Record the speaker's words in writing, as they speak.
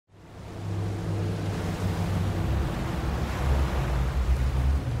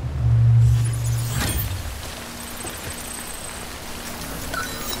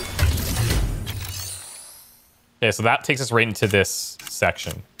Okay, so that takes us right into this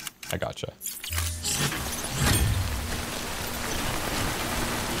section. I gotcha.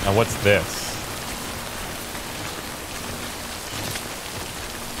 Now what's this?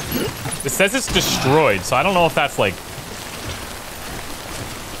 It says it's destroyed, so I don't know if that's like...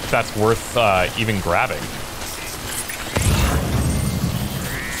 if that's worth even grabbing.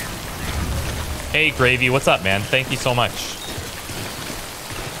 Hey, Gravy, what's up, man? Thank you so much.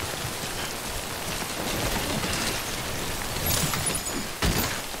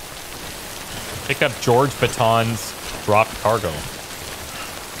 Pick up George Baton's dropped cargo.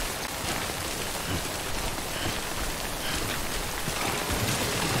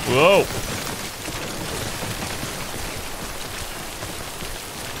 Whoa.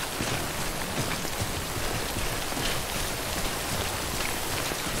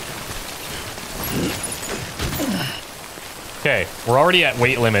 Okay, we're already at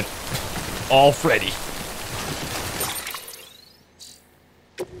weight limit. Already.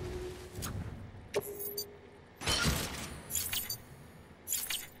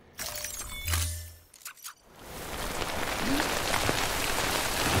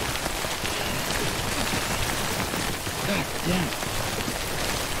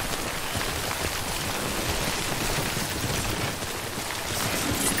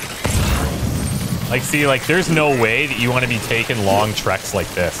 Like, see, like, there's no way that you want to be taking long treks like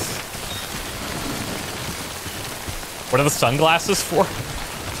this. What are the sunglasses for?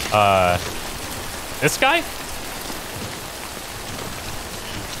 This guy?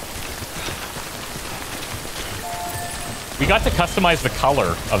 We got to customize the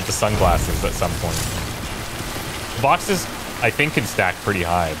color of the sunglasses at some point. The boxes, I think, can stack pretty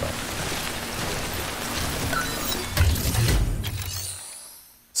high, but...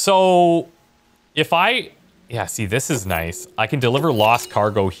 So... if I... yeah, see, this is nice. I can deliver lost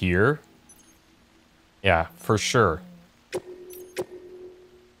cargo here. Yeah, for sure.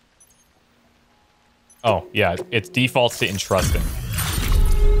 Oh, yeah, it defaults to entrusting.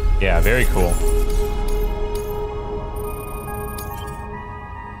 Yeah, very cool.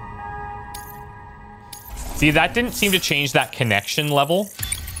 See, that didn't seem to change that connection level.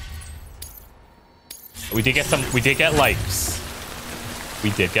 We did get some... we did get likes.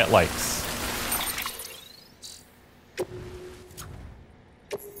 We did get likes.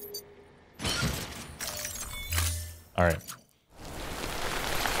 All right.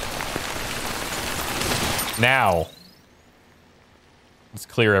 Now, let's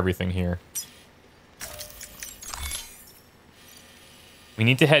clear everything here. We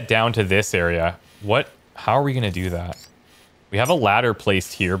need to head down to this area. What? How are we going to do that? We have a ladder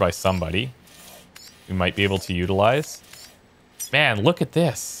placed here by somebody. We might be able to utilize. Man, look at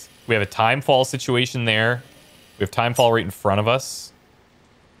this. We have a timefall situation there. We have timefall right in front of us.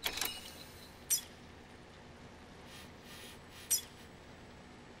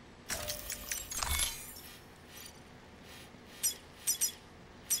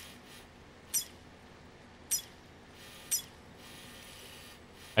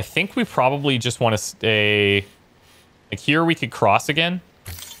 I think we probably just want to stay... like, here we could cross again.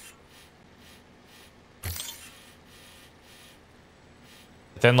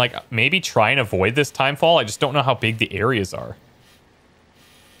 But then, like, maybe try and avoid this timefall. I just don't know how big the areas are.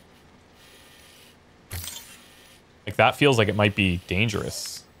 Like, that feels like it might be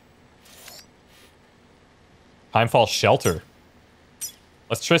dangerous. Timefall shelter.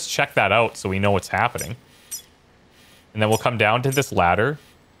 Let's just check that out so we know what's happening. And then we'll come down to this ladder.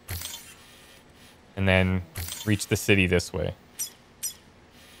 And then reach the city this way.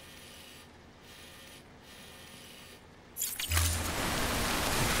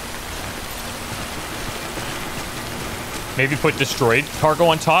 Maybe put destroyed cargo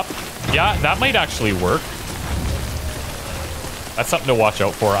on top. Yeah, that might actually work. That's something to watch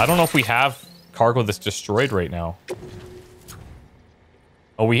out for. I don't know if we have cargo that's destroyed right now.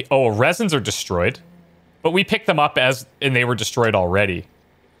 Oh, resins are destroyed. But we picked them up and they were destroyed already.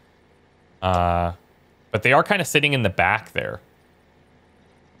 But they are kind of sitting in the back there.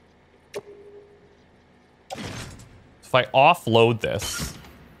 If I offload this...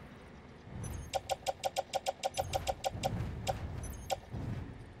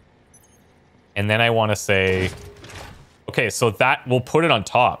 and then I want to say... okay, so that... we'll put it on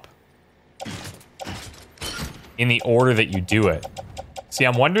top. In the order that you do it. See,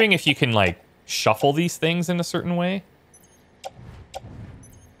 I'm wondering if you can, like, shuffle these things in a certain way.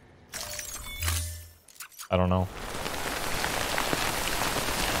 I don't know.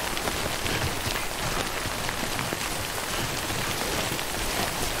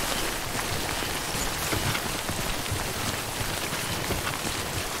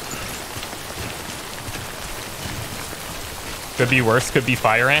 Could be worse. Could be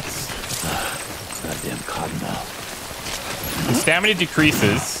fire ants. Goddamn cottonmouth. When stamina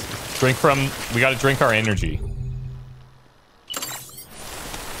decreases, drink from... We gotta drink our energy.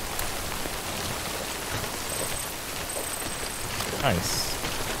 Nice.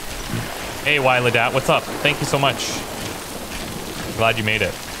 Hey, Wyladat, what's up? Thank you so much. Glad you made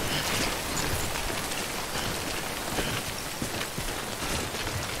it.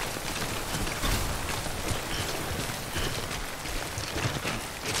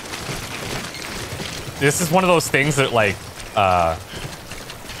 This is one of those things that, like,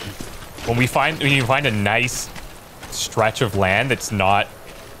 when you find a nice stretch of land that's not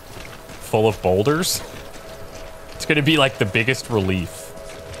full of boulders, it's gonna be like the biggest relief.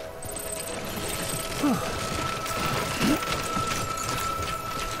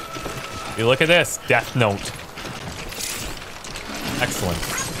 You look at this, Death Note. Excellent.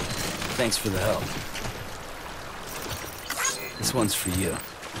 Thanks for the help. This one's for you.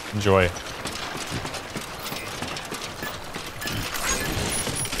 Enjoy.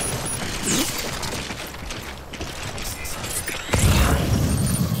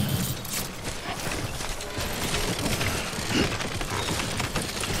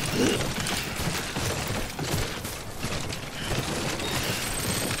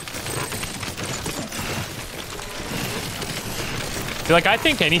 Like, I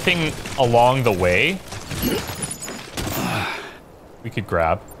think anything along the way we could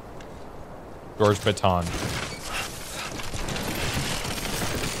grab. George Baton.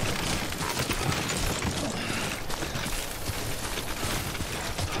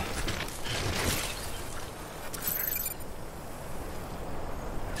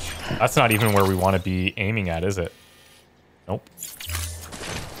 That's not even where we want to be aiming at, is it? Nope.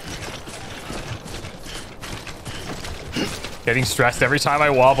 Getting stressed every time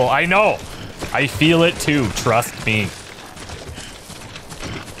I wobble. I know. I feel it too. Trust me.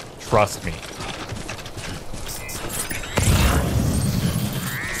 Trust me.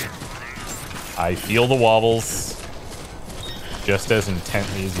 I feel the wobbles just as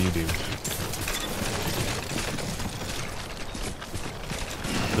intently as you do.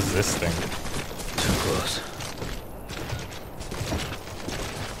 What is this thing? Too close.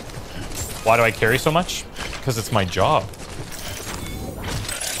 Why do I carry so much? Because it's my job.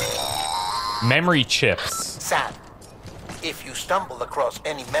 Memory chips. Sam, if you stumble across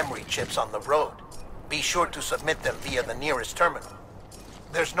any memory chips on the road, be sure to submit them via the nearest terminal.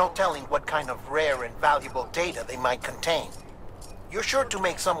 There's no telling what kind of rare and valuable data they might contain. You're sure to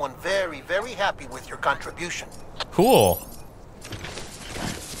make someone very, very happy with your contribution. Cool.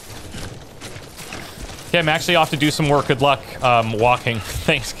 Okay, I'm actually off to do some work. Good luck walking.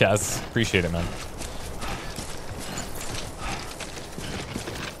 Thanks, Kaz. Appreciate it, man.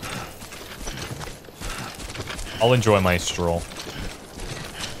 I'll enjoy my stroll.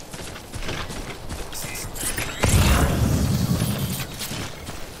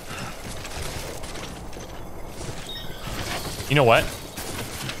 You know what?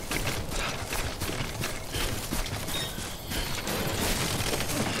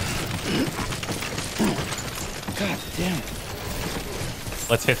 God damn it.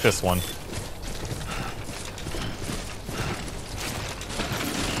 Let's hit this one.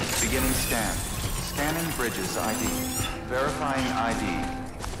 Beginning scan. Scanning bridges ID. Verifying ID.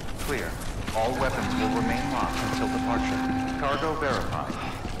 Clear. All weapons will remain locked until departure. Cargo verified.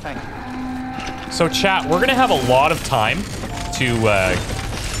 Thank you. So chat, we're gonna have a lot of time to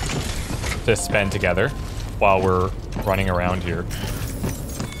spend together while we're running around here.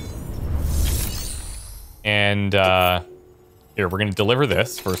 And here, we're gonna deliver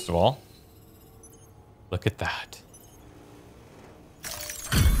this first of all. Look at that.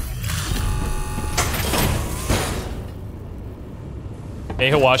 Hey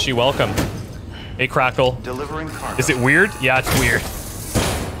Hawashi, welcome. Hey Crackle. Delivering cargo. Is it weird? Yeah, it's weird.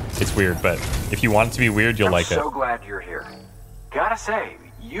 It's weird, but if you want it to be weird, you'll like it. I'm so glad you're here. Gotta say,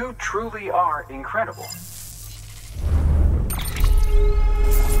 you truly are incredible.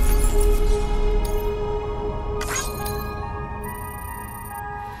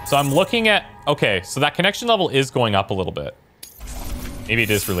 So I'm looking at... Okay, so that connection level is going up a little bit. Maybe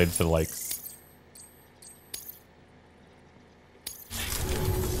it is related to the likes.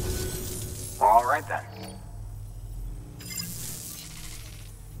 All right then.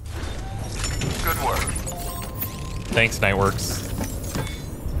 Good work. Thanks, Nightworks.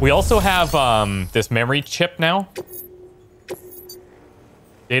 We also have this memory chip now.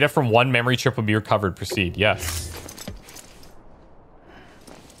 Data from one memory chip will be recovered. Proceed. Yes.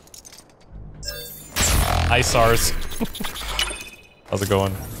 Hi, SARS. How's it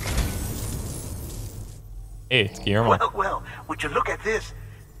going? Hey, it's Guillermo. Well, would you look at this?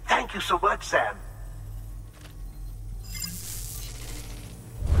 Thank you so much, Sam.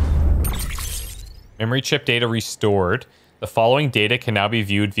 Memory chip data restored. The following data can now be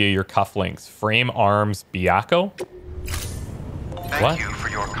viewed via your cufflinks. Frame arms Biako? Thank you for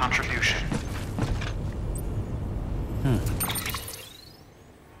your contribution.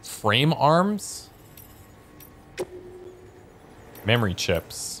 Frame arms? Memory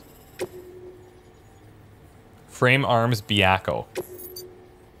chips. Frame arms Biako.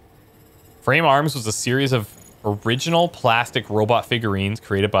 Frame arms was a series of original plastic robot figurines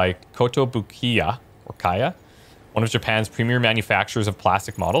created by Kotobukiya, or Kaya, one of Japan's premier manufacturers of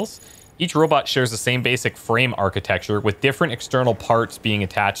plastic models. Each robot shares the same basic frame architecture, with different external parts being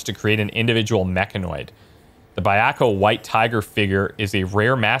attached to create an individual mechanoid. The Biako White Tiger figure is a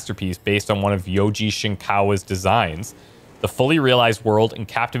rare masterpiece based on one of Yoji Shinkawa's designs. The fully realized world and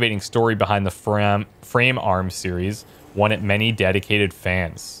captivating story behind the Frame Arms series won it many dedicated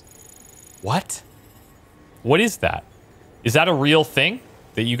fans. What? What is that? Is that a real thing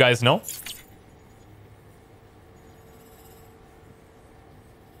that you guys know?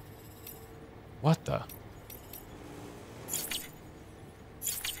 What the?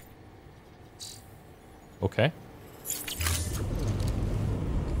 Okay.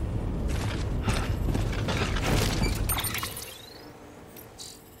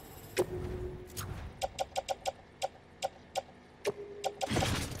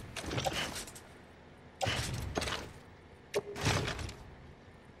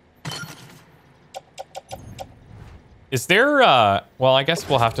 Is there, well, I guess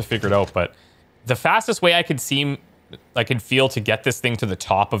we'll have to figure it out, but the fastest way I could feel to get this thing to the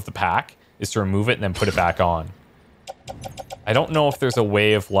top of the pack is to remove it and then put it back on. I don't know if there's a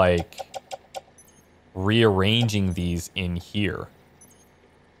way of, like, rearranging these in here.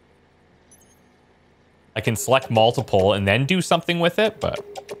 I can select multiple and then do something with it, but...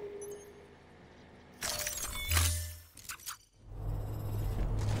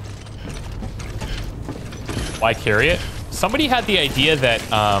 Why carry it? Somebody had the idea that,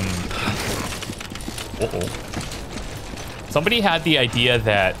 Somebody had the idea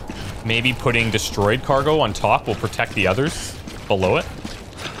that maybe putting destroyed cargo on top will protect the others below it.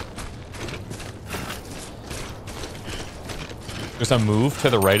 There's a move to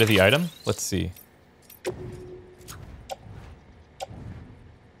the right of the item. Let's see.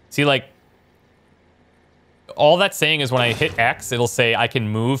 See, like, all that's saying is when I hit X, it'll say I can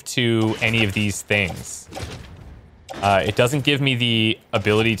move to any of these things. It doesn't give me the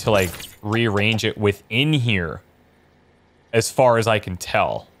ability to, like, rearrange it within here, as far as I can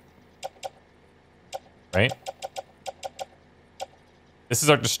tell. Right? This is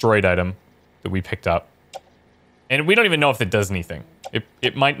our destroyed item that we picked up. And we don't even know if it does anything.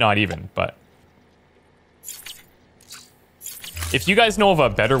 It might not even, but... If you guys know of a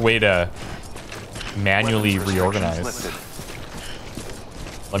better way to manually reorganize,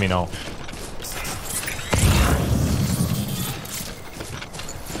 let me know.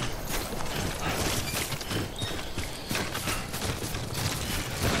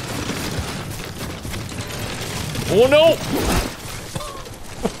 Oh no!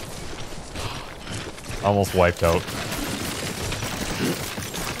 Almost wiped out.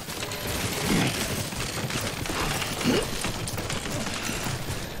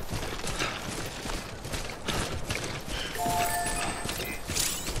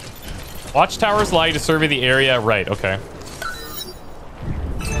 Watchtowers allow you to survey the area. Right, okay.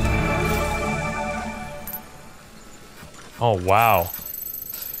 Oh, wow.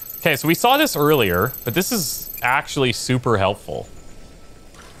 Okay, so we saw this earlier, but this is actually super helpful.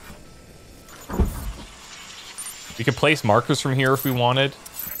 We could place markers from here if we wanted.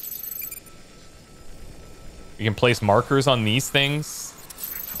 We can place markers on these things.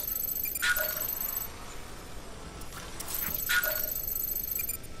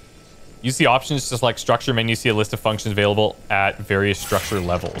 Use the options to select structure menu. See a list of functions available at various structure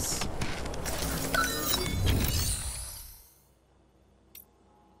levels.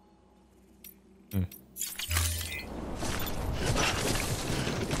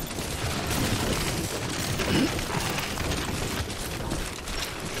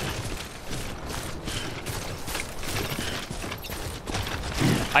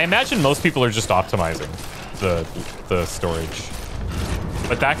 I imagine most people are just optimizing the storage,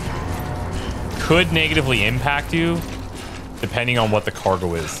 but that could negatively impact you depending on what the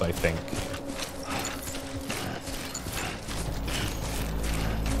cargo is, I think.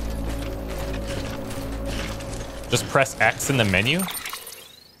 Just press X in the menu.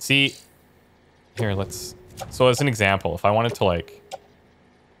 See, here, let's... So as an example, if I wanted to, like,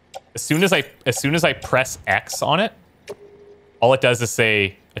 As soon as I press X on it, all it does is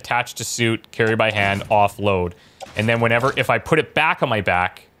say attach to suit, carry by hand, offload. And then if I put it back on my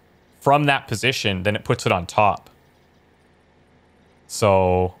back from that position, then it puts it on top.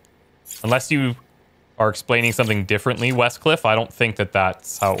 So unless you are explaining something differently, Westcliff, I don't think that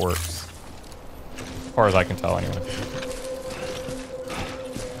that's how it works. As far as I can tell, anyway.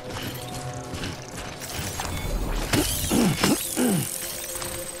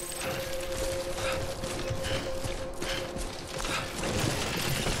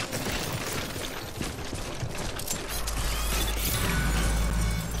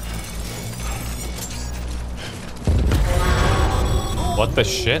 What the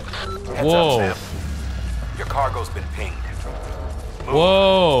shit? Whoa. Your cargo's been pinged. Move.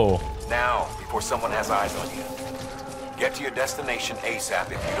 Whoa. Now, before someone has eyes on you. Get to your destination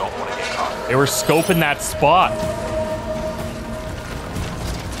ASAP if you don't want to get caught. They were scoping that spot.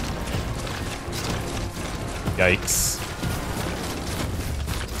 Yikes.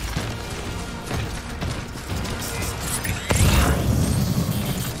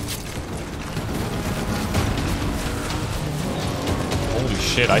 Holy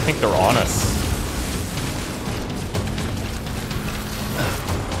shit, I think they're on us.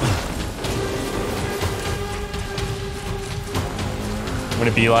 I'm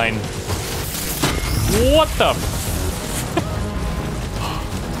gonna beeline. What the?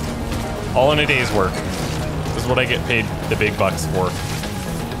 All in a day's work. This is what I get paid the big bucks for.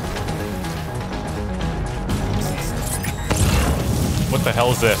 What the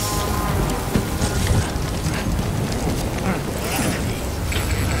hell is this?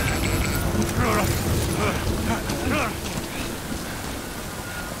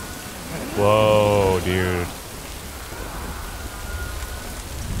 Whoa, dude.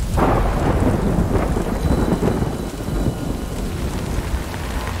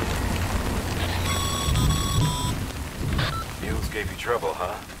 Mules gave you trouble,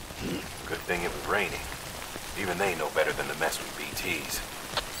 huh? Good thing it was raining. Even they know better than to mess with BTs.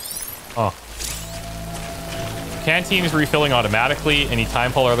 Oh. Canteen is refilling automatically. Any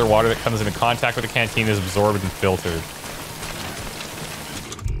time fall or other water that comes into contact with the canteen is absorbed and filtered.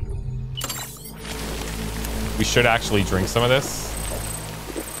 We should actually drink some of this.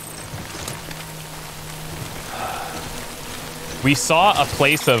 We saw a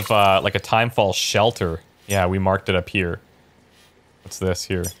place of like a timefall shelter. Yeah, we marked it up here. What's this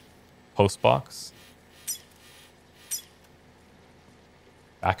here? Post box.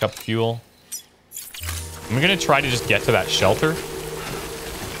 Backup fuel. I'm gonna try to just get to that shelter.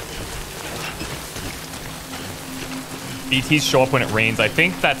 BTs show up when it rains. I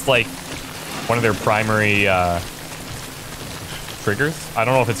think that's like one of their primary triggers. I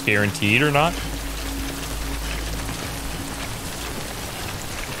don't know if it's guaranteed or not.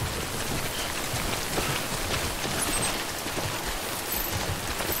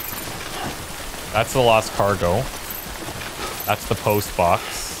 That's the lost cargo. That's the post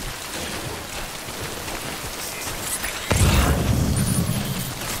box.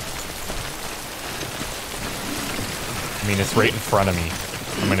 I mean, it's right in front of me.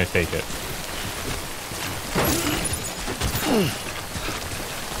 I'm gonna take it.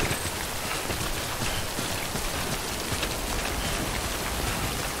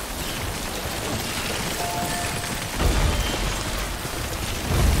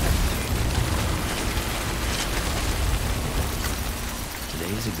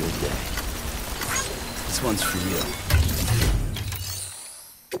 Today's a good day. This one's for you.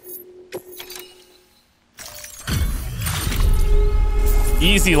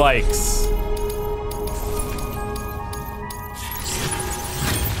 Easy likes.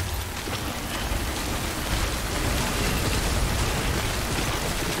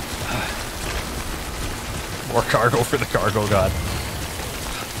 More cargo for the cargo god.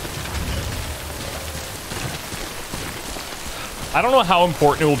 I don't know how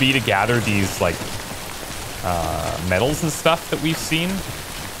important it will be to gather these, like, metals and stuff that we've seen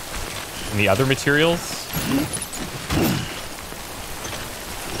in the other materials.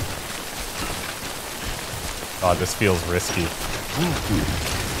 God, this feels risky.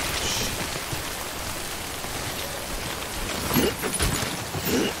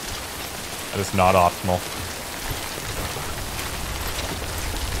 That is not optimal.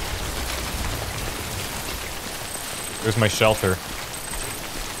 There's my shelter.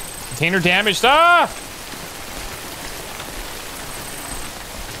 Container damaged. Ah!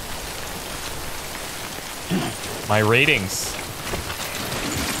 My ratings.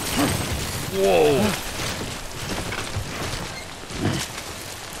 Whoa.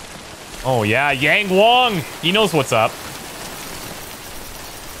 Oh, yeah. Yang Wong. He knows what's up.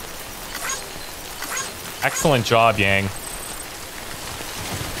 Excellent job, Yang.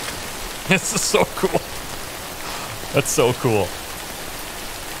 This is so cool. That's so cool.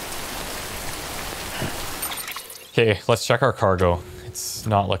 Okay, let's check our cargo. It's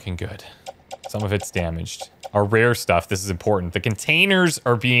not looking good. Some of it's damaged. Our rare stuff, this is important. The containers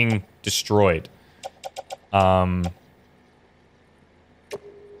are being destroyed. I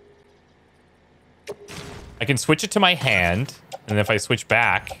can switch it to my hand, and if I switch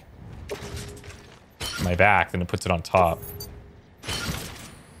back, my back, then it puts it on top.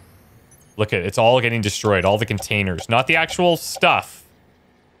 Look at it, it's all getting destroyed, all the containers, not the actual stuff.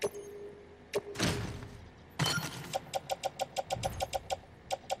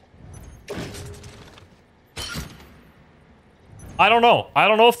 I don't know. I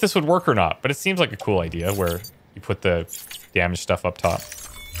don't know if this would work or not, but it seems like a cool idea where you put the damaged stuff up top.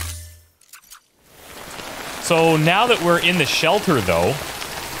 So now that we're in the shelter, though,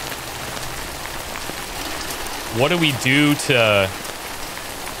 what do we do to...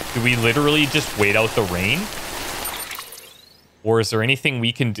 Do we literally just wait out the rain? Or is there anything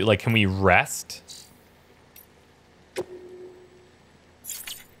we can do? Like, can we rest?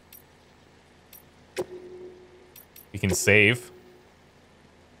 We can save.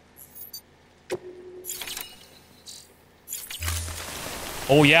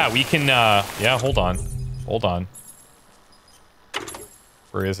 Oh, yeah, we can, yeah, hold on. Hold on.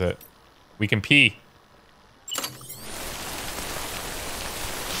 Where is it? We can pee.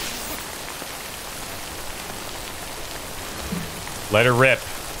 Let her rip.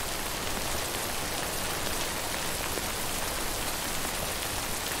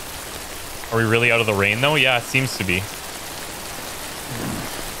 Are we really out of the rain, though? Yeah, it seems to be.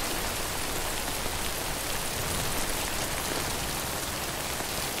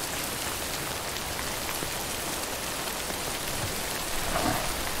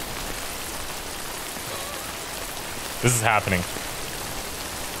 This is happening.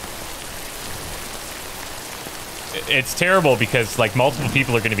 It's terrible because, like, multiple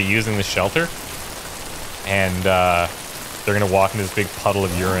people are going to be using the shelter. And, they're going to walk into this big puddle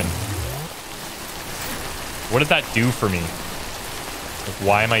of urine. What did that do for me? Like,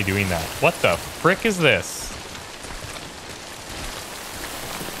 why am I doing that? What the frick is this?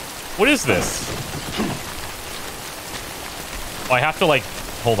 What is this? Oh, I have to, like...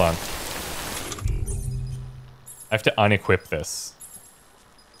 Hold on. I have to unequip this.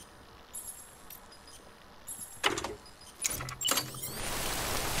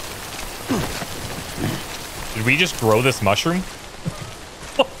 Did we just grow this mushroom?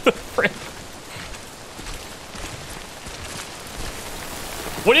 What the frick?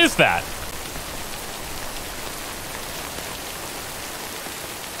 What is that?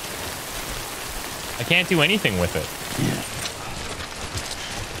 I can't do anything with it.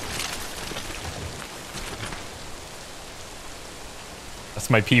 That's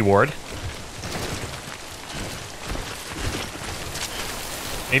my P ward.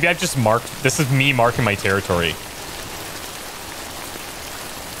 Maybe I've just marked... This is me marking my territory.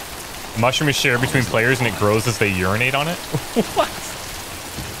 The mushroom is shared between players and it grows as they urinate on it? What?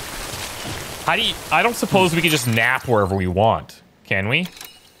 How do you... I don't suppose we could just nap wherever we want, can we?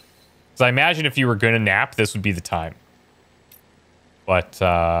 Because I imagine if you were going to nap, this would be the time. But,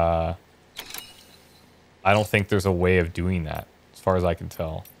 I don't think there's a way of doing that, as far as I can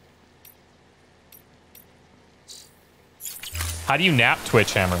tell. How do you nap,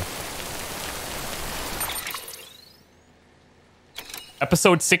 Twitch Hammer?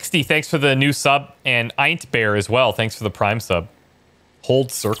 Episode 60, thanks for the new sub. And Eint Bear as well, thanks for the Prime sub.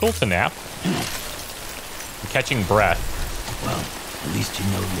 Hold circle to nap? I'm catching breath. Well, at least you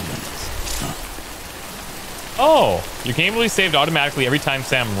know your limits. Huh? Oh, your game will be saved automatically every time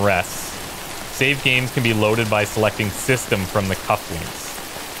Sam rests. Save games can be loaded by selecting System from the cufflinks.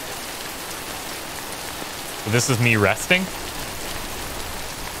 So this is me resting?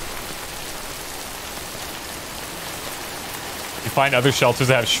 You find other shelters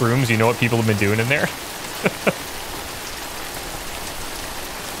that have shrooms, you know what people have been doing in there?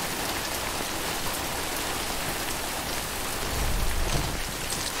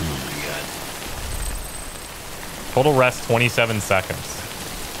 Oh my god. Total rest 27 seconds.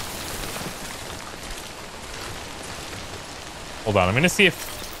 Hold on, I'm gonna see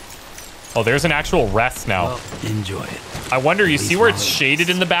if... Oh, there's an actual rest now. Well, enjoy it. I wonder, you see where it's shaded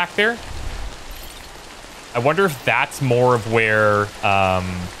in the back there? I wonder if that's more of where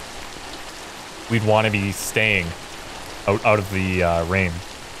we'd want to be staying out of the rain.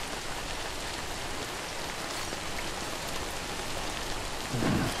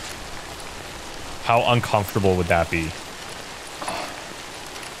 How uncomfortable would that be?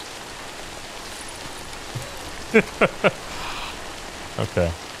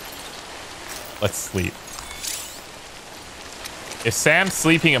 Okay. Let's sleep. If Sam's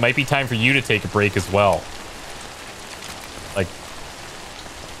sleeping, it might be time for you to take a break as well. Like,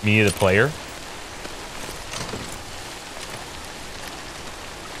 me, the player.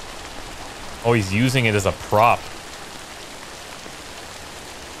 Oh, he's using it as a prop.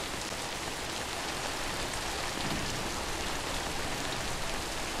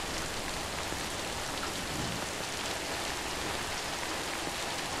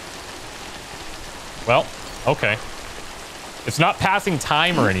 Well, okay. It's not passing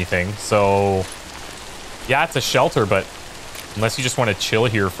time or anything, so... Yeah, it's a shelter, but... Unless you just want to chill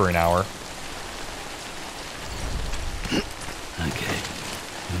here for an hour. Okay.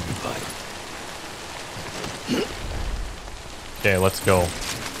 Goodbye. Okay, let's go.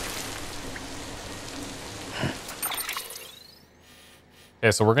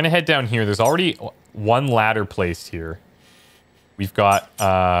 Okay, so we're going to head down here. There's already one ladder placed here. We've got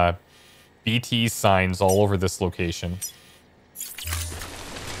BT signs all over this location.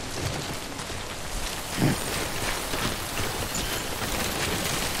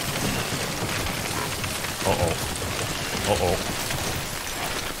 Uh-oh. Uh-oh.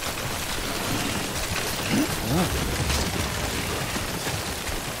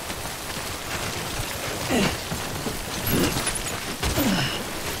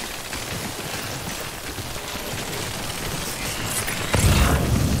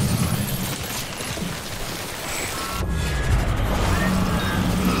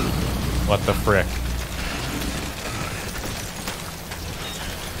 What the frick?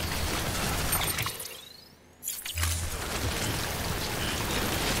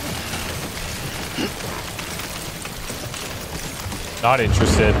 Not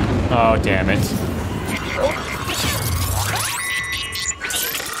interested. Oh, damn it.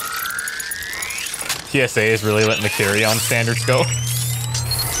 TSA is really letting the carry-on standards go.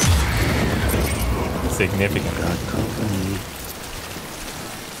 Significant. Got company.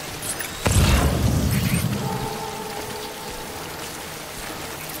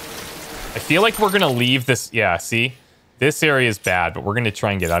 I feel like we're going to leave this... Yeah, see? This area is bad, but we're going to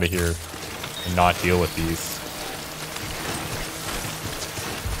try and get out of here and not deal with these.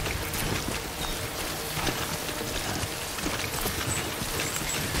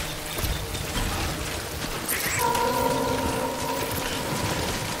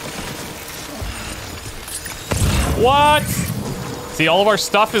 What? See, all of our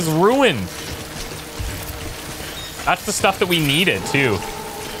stuff is ruined. That's the stuff that we needed, too.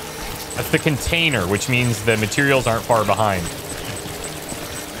 That's the container, which means the materials aren't far behind. As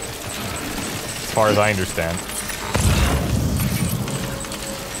far as I understand.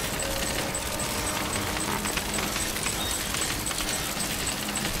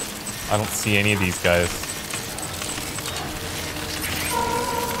 I don't see any of these guys.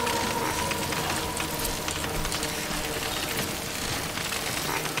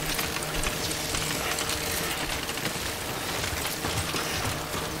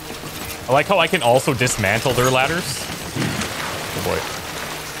 I like how I can also dismantle their ladders. Oh boy.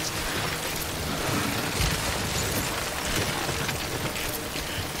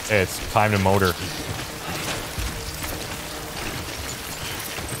 Hey, it's time to motor.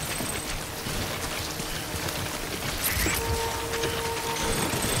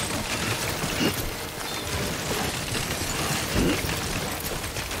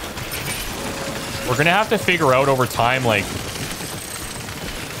 We're gonna have to figure out over time, like,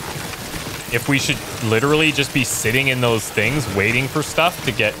 if we should literally just be sitting in those things waiting for stuff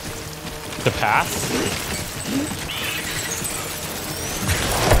to get to pass.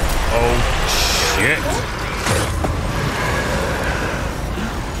 Oh, shit.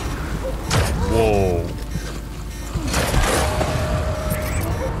 Whoa.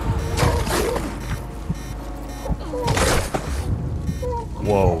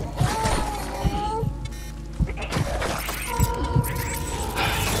 Whoa.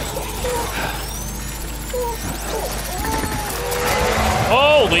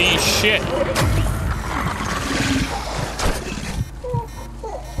 Holy shit.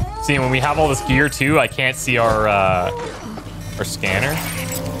 See, when we have all this gear too, I can't see our scanner.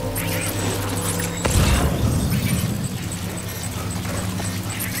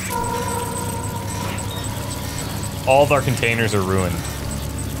 All of our containers are ruined.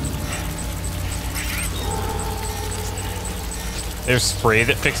 There's spray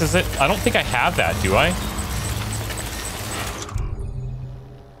that fixes it. I don't think I have that, do I?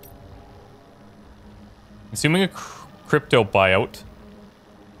 Consuming a crypto buyout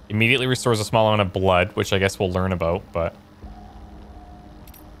immediately restores a small amount of blood, which I guess we'll learn about, but...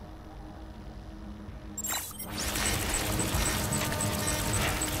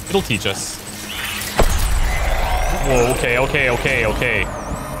 It'll teach us. Whoa, okay, okay, okay, okay.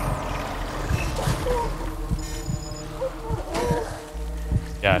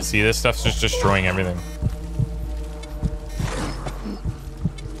 Yeah, see, this stuff's just destroying everything.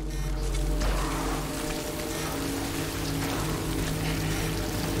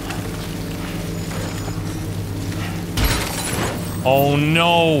 Oh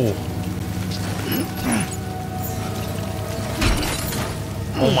no!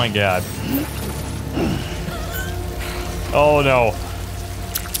 Oh my god. Oh no.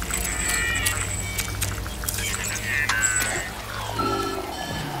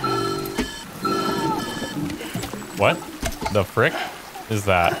 What the frick is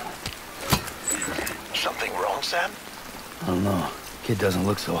that? Something wrong, Sam? I don't know. Kid doesn't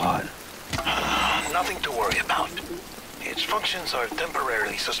look so hot. Nothing to worry about. Its functions are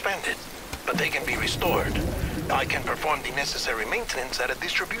temporarily suspended, but they can be restored. I can perform the necessary maintenance at a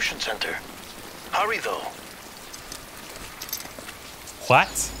distribution center. Hurry, though. What?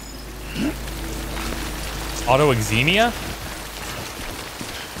 Autoexemia?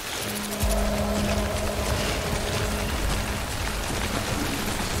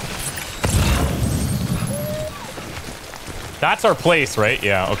 That's our place, right?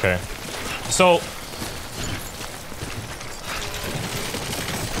 Yeah, okay. So...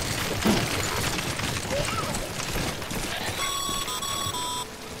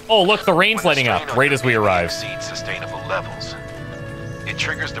 oh, look, the rain's letting up right as we arrive. Exceeds sustainable levels. It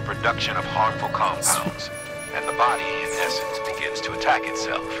triggers the production of harmful compounds, and the body, in essence, begins to attack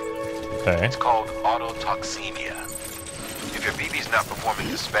itself. Okay. It's called autotoxemia. If your BB's not performing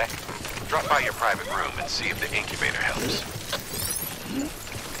to spec, drop by your private room and see if the incubator helps.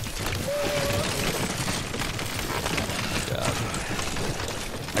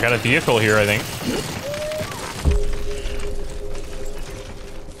 I got a vehicle here, I think.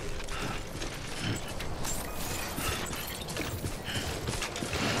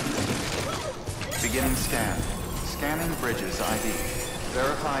 Beginning scan. Scanning bridges ID.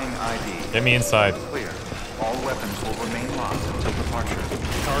 Verifying ID. Get me inside. Clear. All weapons will remain locked until departure.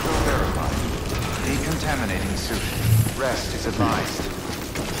 Cargo verified. Decontaminating suit. Rest is advised.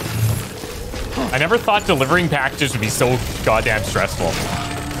 I never thought delivering packages would be so goddamn stressful.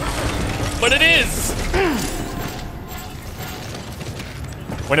 But it is!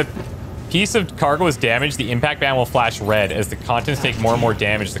 When a piece of cargo is damaged, the impact band will flash red. As the contents take more and more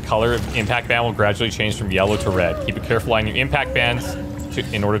damage, the color of impact band will gradually change from yellow to red. Keep a careful eye on your impact bands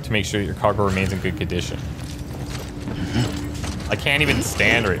in order to make sure that your cargo remains in good condition. I can't even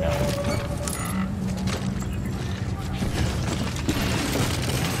stand right now.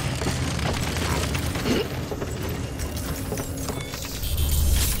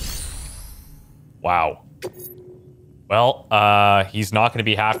 Wow. Well, he's not going to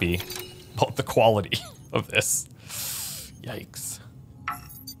be happy about the quality of this. Yikes.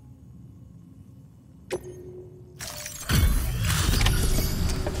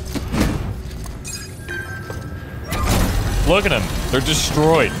 Look at them. They're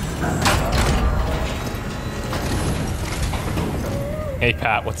destroyed. Hey,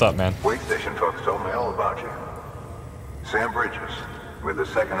 Pat. What's up, man? Wait station folks told me all about you. Sam Bridges, with the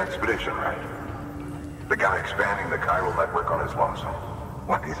second expedition, right? The guy expanding the chiral network on his lonesome,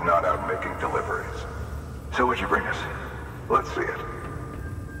 when he's not out making deliveries. So what'd you bring us? Let's see it.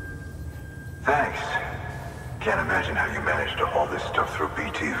 Thanks. Can't imagine how you managed to haul this stuff through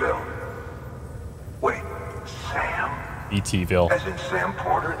BTville. Wait, Sam? BTville. As in Sam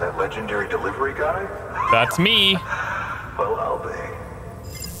Porter, that legendary delivery guy? That's me. Well, I'll be.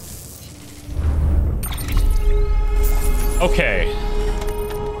 Okay.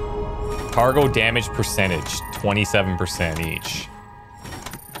 Cargo damage percentage, 27% each.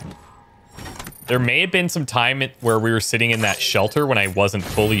 There may have been some time where we were sitting in that shelter when I wasn't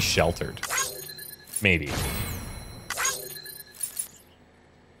fully sheltered. Maybe.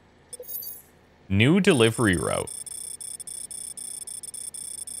 New delivery route.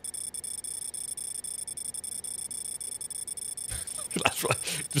 That's what,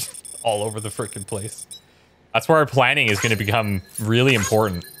 just all over the freaking place. That's where our planning is going to become really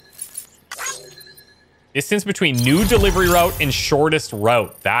important. Distance between new delivery route and shortest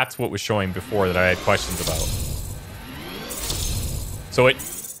route. That's what was showing before that I had questions about. So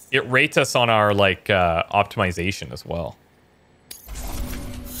it rates us on our like optimization as well.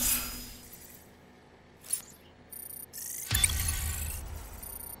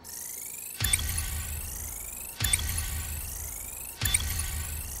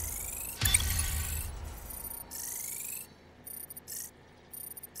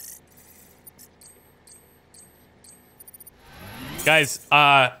 Guys,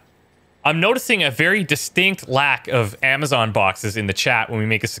 I'm noticing a very distinct lack of Amazon boxes in the chat when we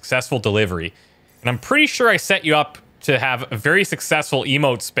make a successful delivery. And I'm pretty sure I set you up to have a very successful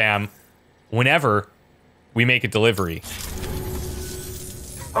emote spam whenever we make a delivery.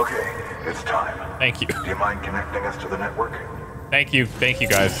 Okay, it's time. Thank you. Do you mind connecting us to the network? Thank you,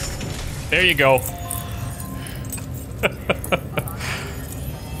 guys. There you go.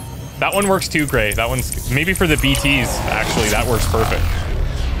 That one works too, Gray. That one's maybe for the BTs, actually, that works perfect.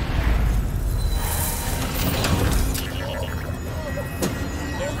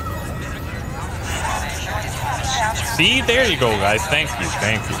 See, there you go, guys. Thank you,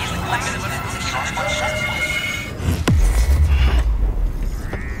 thank you.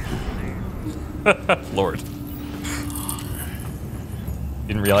 Lord.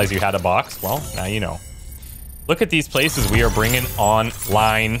 Didn't realize you had a box? Well, now you know. Look at these places we are bringing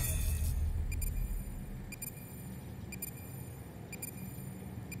online.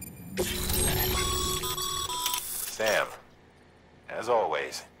 Sam, as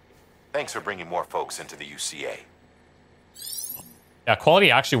always, thanks for bringing more folks into the UCA. Yeah, quality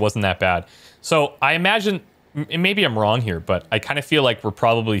actually wasn't that bad. So I imagine, and maybe I'm wrong here, but I kind of feel like we're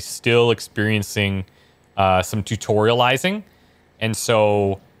probably still experiencing some tutorializing. And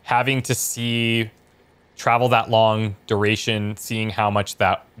so having to travel that long duration, seeing how much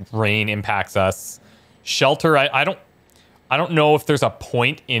that rain impacts us. Shelter, I don't know if there's a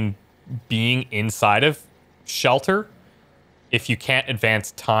point in being inside of shelter if you can't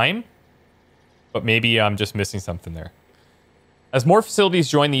advance time, but maybe I'm just missing something there. As more facilities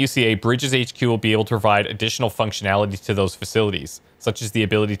join the UCA, Bridges HQ will be able to provide additional functionality to those facilities, such as the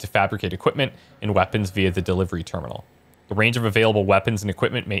ability to fabricate equipment and weapons via the delivery terminal. The range of available weapons and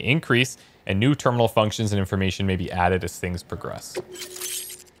equipment may increase, and new terminal functions and information may be added as things progress.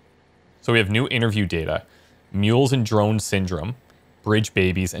 So we have new interview data, Mules and Drone Syndrome, Bridge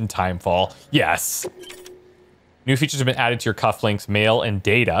Babies, and Timefall. Yes! New features have been added to your cufflinks, mail, and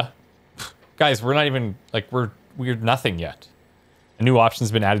data. Guys, we're not even, like, we're nothing yet. A new option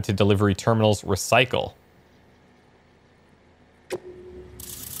has been added to delivery terminals, Recycle.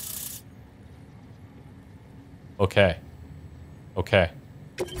 Okay. Okay.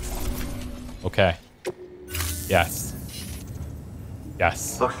 Okay. Yes.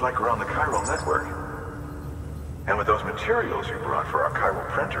 Yes. Looks like we're on the chiral network. And with those materials you brought for our chiral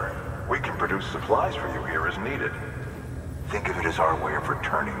printer, we can produce supplies for you here as needed. Think of it as our way of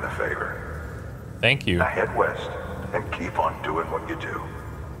returning the favor. Thank you. Now head west and keep on doing what you do.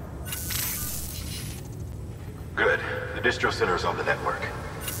 Good. The distro center is on the network.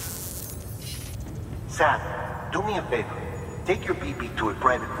 Sam, do me a favor. Take your BB to a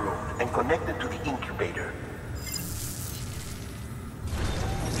private room and connect it to the incubator.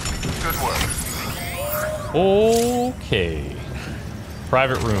 Good work. Okay.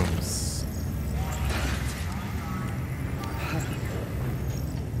 Private rooms.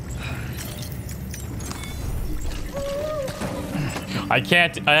 I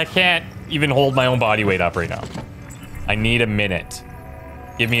can't even hold my own body weight up right now. I need a minute.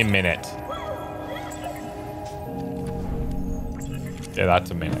 Give me a minute. Yeah,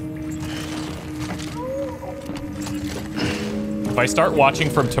 that's a minute. If I start watching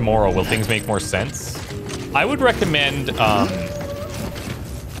from tomorrow, will things make more sense? I would recommend,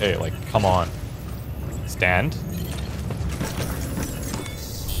 hey, like, come on. Stand.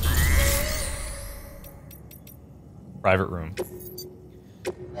 Private room.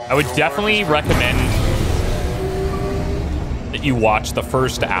 I would definitely recommend that you watch the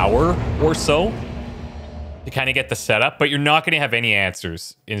first hour or so to kind of get the setup, but you're not going to have any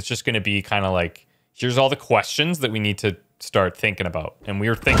answers. It's just going to be kind of like, here's all the questions that we need to start thinking about. And we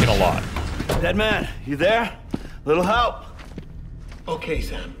were thinking a lot. Dead man, you there? Little help. Okay,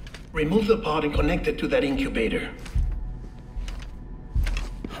 Sam. Remove the pod and connect it to that incubator.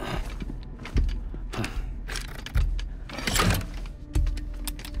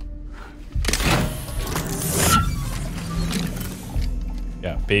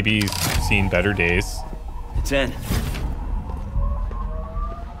 Yeah, baby's seen better days. It's in.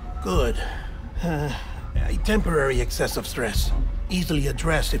 Good. A temporary excess of stress. Easily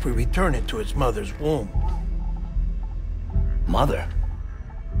addressed if we return it to its mother's womb. Mother?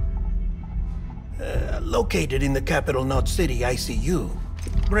 Located in the capital Knot City ICU.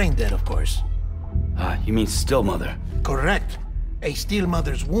 Brain dead, of course. You mean still mother? Correct. A still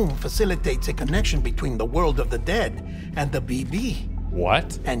mother's womb facilitates a connection between the world of the dead and the BB.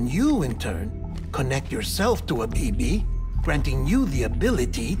 What? And you, in turn, connect yourself to a BB, granting you the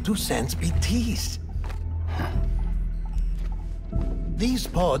ability to sense BTs. These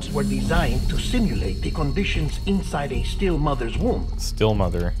pods were designed to simulate the conditions inside a still mother's womb. Still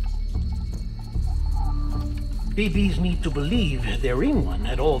mother. BBs need to believe they're in one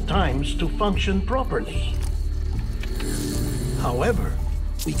at all times to function properly. However,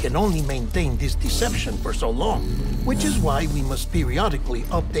 we can only maintain this deception for so long, which is why we must periodically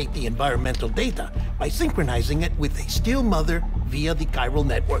update the environmental data by synchronizing it with a still mother via the chiral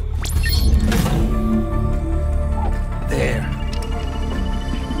network. There.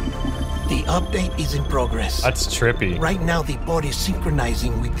 The update is in progress. That's trippy. Right now, the pod is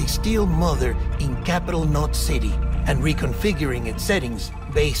synchronizing with the Steel Mother in Capital Knot City and reconfiguring its settings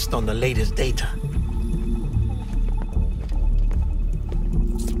based on the latest data.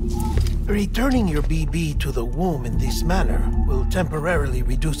 Returning your BB to the womb in this manner will temporarily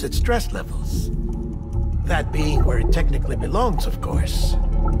reduce its stress levels. That being where it technically belongs, of course.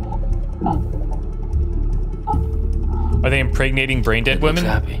 Are they impregnating brain-dead women?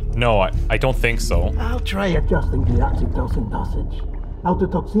 Happy. No, I don't think so. I'll try adjusting the oxytocin dosage.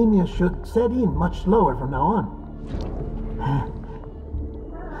 Autotoxemia should set in much slower from now on.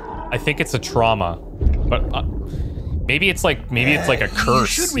 I think it's a trauma, but maybe it's like a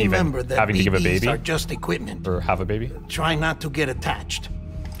curse. You should remember even that having to give a BBs baby are just equipment. or have a baby. Try not to get attached.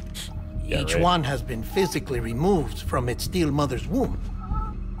 Yeah, Each right. one has been physically removed from its steel mother's womb.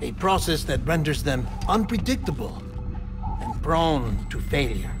 A process that renders them unpredictable and prone to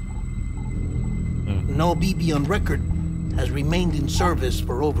failure. No BB on record has remained in service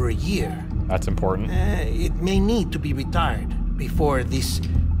for over a year. That's important. It may need to be retired before this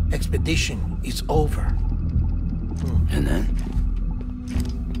expedition is over. And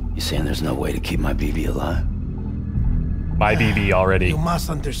then? You saying there's no way to keep my BB alive? My BB already. You must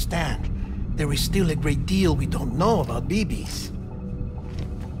understand, there is still a great deal we don't know about BBs.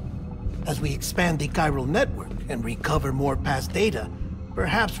 As we expand the chiral network and recover more past data,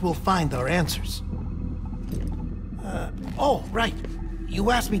 perhaps we'll find our answers. Oh, right. You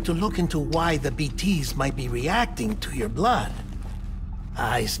asked me to look into why the BTs might be reacting to your blood.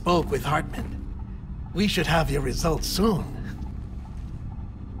 I spoke with Hartman. We should have your results soon.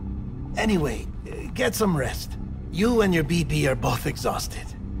 Anyway, get some rest. You and your BB are both exhausted.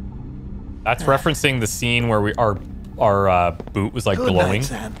 That's referencing the scene where our boot was like Good glowing. night,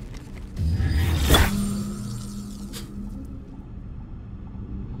 Sam.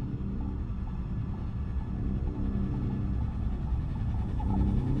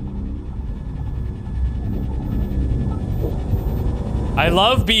 I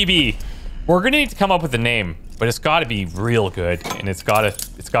love BB. We're gonna need to come up with a name, but it's got to be real good, and it's gotta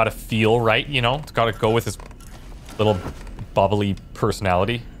feel right. You know, it's got to go with his little bubbly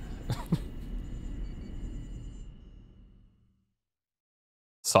personality.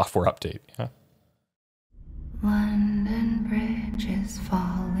 Software update. Yeah. London Bridge is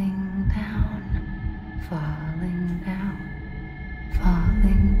falling down, falling down,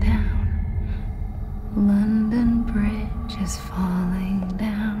 falling down. London Bridge is falling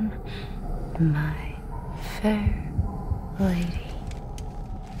down, my fair lady.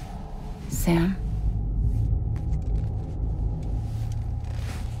 Sam?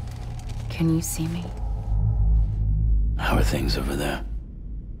 Can you see me? How are things over there?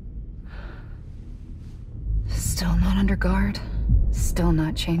 Still not under guard, still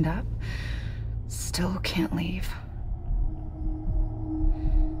not chained up, still can't leave.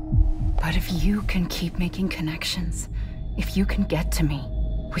 But if you can keep making connections, if you can get to me,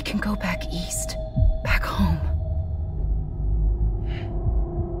 we can go back east, back home.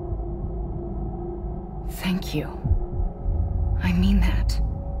 Thank you. I mean that.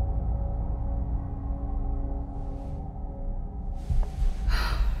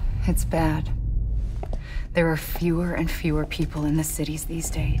 It's bad. There are fewer and fewer people in the cities these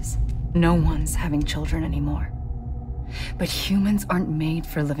days. No one's having children anymore. But humans aren't made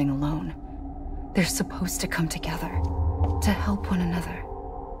for living alone. They're supposed to come together, to help one another.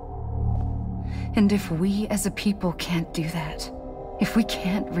 And if we as a people can't do that, if we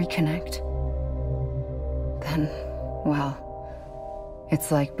can't reconnect, then, well, it's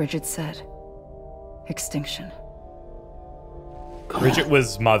like Bridget said, extinction. Bridget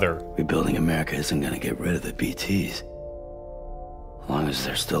was mother. Rebuilding America isn't gonna get rid of the BTs. As long as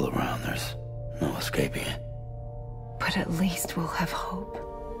they're still around, there's no escaping it. But at least we'll have hope.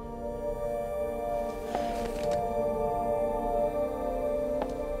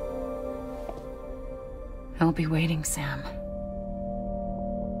 I'll be waiting, Sam.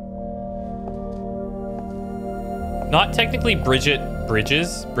 Not technically Bridget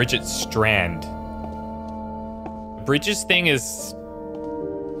Bridges, Bridget Strand. The Bridges thing is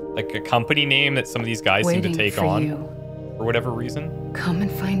like a company name that some of these guys seem to take on for whatever reason. Come and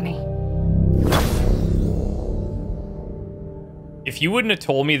find me. If you wouldn't have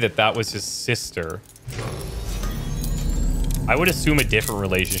told me that that was his sister, I would assume a different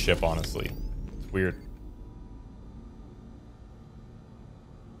relationship, honestly. It's weird.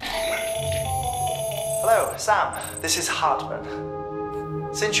 Hello, Sam. This is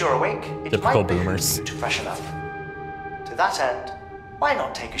Hartman. Since you're awake, it Typical might be boomers. good to freshen up. To that end, why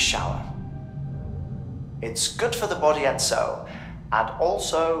not take a shower? It's good for the body and soul, and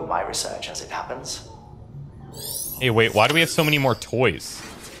also my research as it happens. Hey, wait, why do we have so many more toys?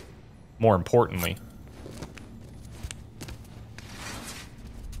 More importantly.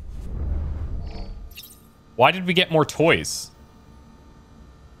 Why did we get more toys?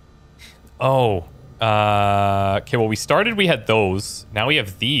 Oh, okay, well, we started, we had those. Now we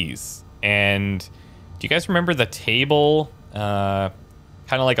have these. And do you guys remember the table? Kind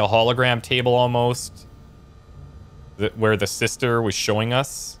of like a hologram table almost. Where the sister was showing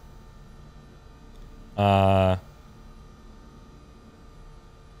us. I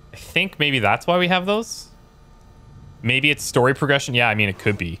think maybe that's why we have those. Maybe it's story progression. Yeah, I mean, it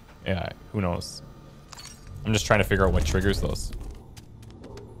could be. Yeah, who knows? I'm just trying to figure out what triggers those.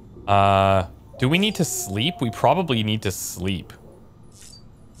 Do we need to sleep? We probably need to sleep.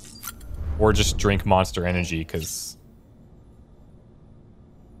 Or just drink Monster Energy, because...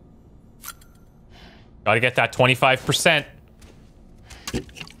 Gotta get that 25%.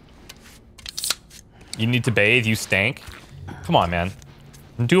 You need to bathe, you stank. Come on, man.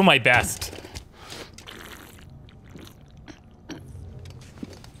 I'm doing my best.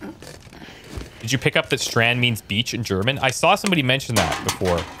 Did you pick up that Strand means beach in German? I saw somebody mention that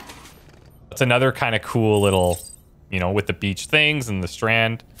before. That's another kind of cool little, you know, with the beach things and the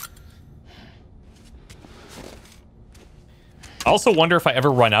Strand. I also wonder if I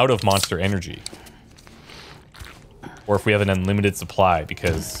ever run out of Monster Energy. Or if we have an unlimited supply,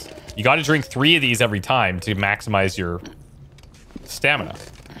 because you got to drink 3 of these every time to maximize your stamina.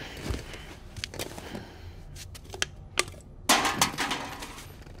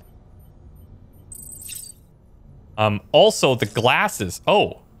 Also, the glasses.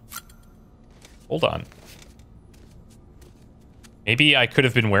 Oh. Hold on. Maybe I could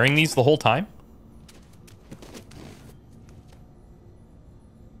have been wearing these the whole time?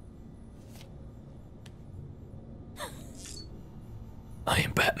 I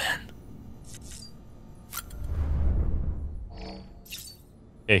am Batman.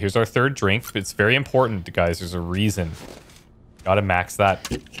 Okay, here's our third drink. It's very important, guys. There's a reason. Gotta max that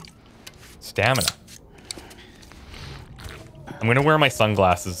stamina. I'm gonna wear my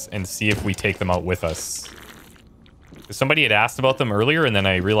sunglasses and see if we take them out with us. Somebody had asked about them earlier, and then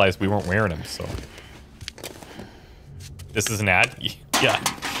I realized we weren't wearing them, so... This is an ad? Yeah.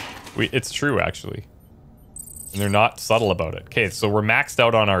 It's true, actually. And they're not subtle about it. Okay, so we're maxed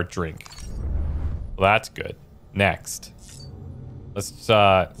out on our drink. Well, that's good. Next.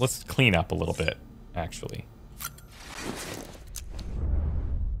 Let's clean up a little bit, actually.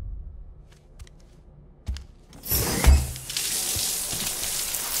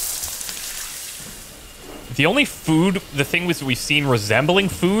 The only food, the thing we've seen resembling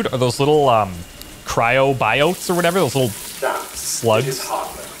food are those little cryobiotes or whatever, those little slugs.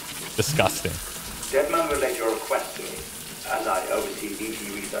 Disgusting. Deadman relayed your request to me, as I oversee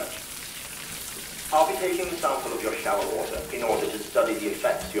BT research. I'll be taking a sample of your shower water in order to study the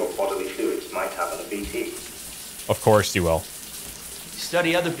effects your bodily fluids might have on a BT. Of course you will.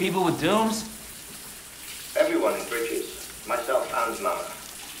 Study other people with dooms? Everyone in Bridges, myself and Mama.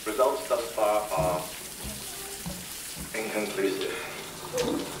 Results thus far are inconclusive.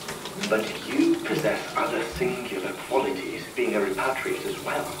 But you possess other singular qualities, being a repatriate as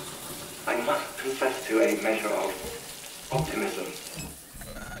well. I must confess to a measure of optimism.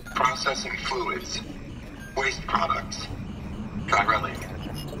 Processing fluids. Waste products. Dry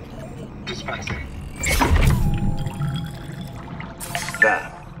dispensing.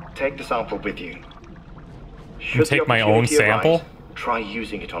 There. Take the sample with you. You take my own sample? Arise, try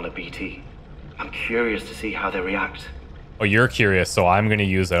using it on a BT. I'm curious to see how they react. Oh, you're curious, so I'm going to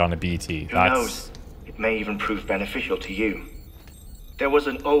use it on a BT. Who knows? It may even prove beneficial to you. There was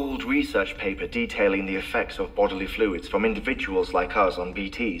an old research paper detailing the effects of bodily fluids from individuals like us on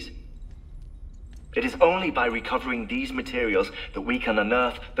BTs. It is only by recovering these materials that we can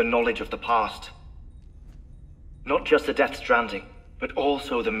unearth the knowledge of the past. Not just the Death Stranding, but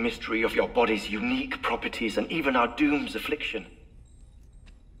also the mystery of your body's unique properties and even our doom's affliction.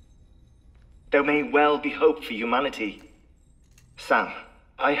 There may well be hope for humanity. Sam,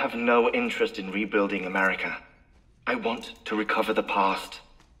 I have no interest in rebuilding America. I want to recover the past.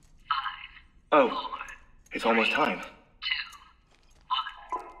 5, 4, it's almost time.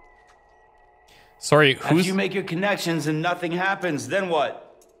 Sorry, After you make your connections and nothing happens, then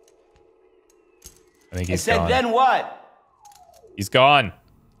what? I think he's I said, gone. then what? He's gone.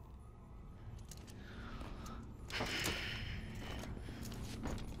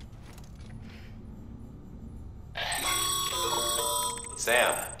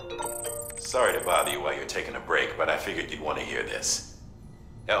 Sam, sorry to bother you while you're taking a break, but I figured you'd want to hear this.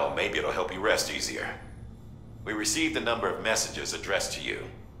 Hell, maybe it'll help you rest easier. We received a number of messages addressed to you.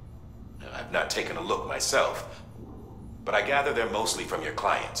 I've not taken a look myself, but I gather they're mostly from your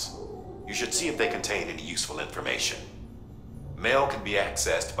clients. You should see if they contain any useful information. Mail can be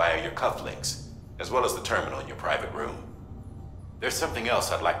accessed via your cufflinks, as well as the terminal in your private room. There's something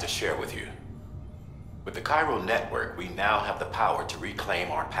else I'd like to share with you. With the chiral network, we now have the power to reclaim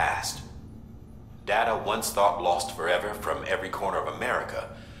our past. Data once thought lost forever from every corner of America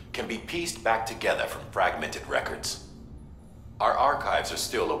can be pieced back together from fragmented records. Our archives are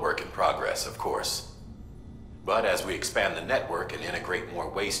still a work in progress, of course. But as we expand the network and integrate more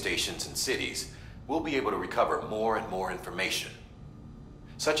way stations and cities, we'll be able to recover more and more information,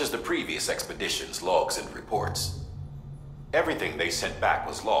 such as the previous expedition's logs and reports. Everything they sent back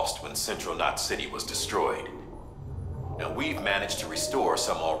was lost when Central Knot City was destroyed. Now we've managed to restore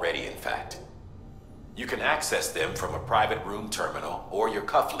some already, in fact. You can access them from a private room terminal or your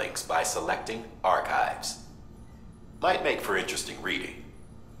cufflinks by selecting Archives. Might make for interesting reading.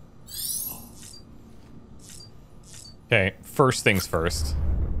 Okay, first things first.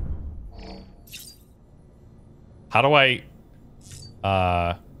 How do I...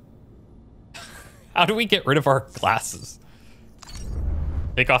 how do we get rid of our glasses?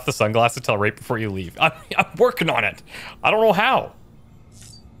 Take off the sunglasses until right before you leave. I'm working on it. I don't know how.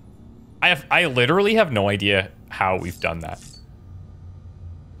 I literally have no idea how we've done that.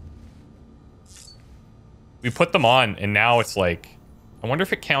 We put them on, and now it's like... I wonder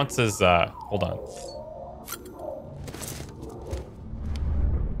if it counts as... hold on.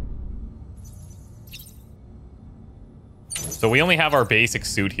 So we only have our basic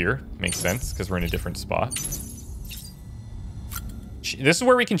suit here. Makes sense, because we're in a different spot. This is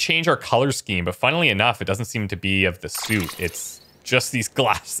where we can change our color scheme, but funnily enough, it doesn't seem to be of the suit. It's just these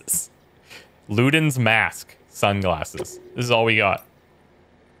glasses. Luden's mask. Sunglasses. This is all we got.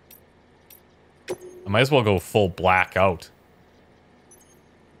 I might as well go full black out.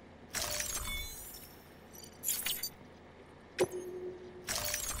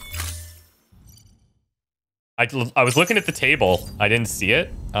 I was looking at the table. I didn't see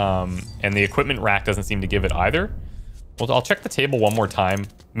it. And the equipment rack doesn't seem to give it either. Well, I'll check the table one more time.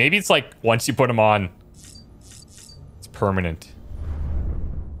 Maybe it's like once you put them on, it's permanent.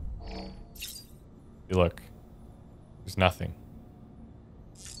 You look. There's nothing.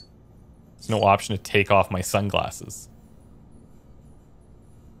 There's no option to take off my sunglasses.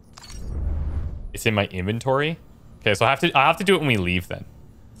 It's in my inventory. Okay, so I have to do it when we leave then.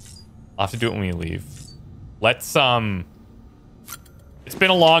 I'll have to do it when we leave. Let's it's been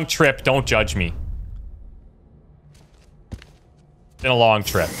a long trip, don't judge me. It's been a long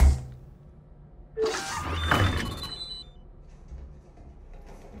trip.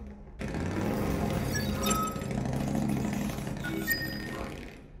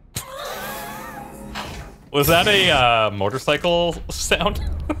 Was that a motorcycle sound?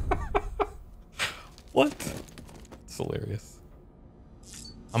 What? It's hilarious.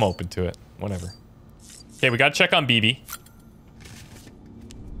 I'm open to it. Whatever. Okay, we gotta check on BB.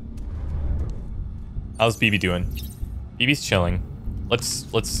 How's BB doing? BB's chilling. Let's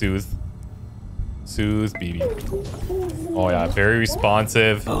soothe. Soothe BB. Oh yeah, very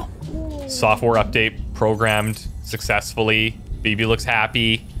responsive. Software update programmed successfully. BB looks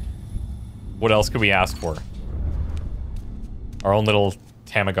happy. What else could we ask for? Our own little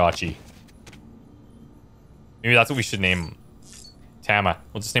Tamagotchi. Maybe that's what we should name him. Tama.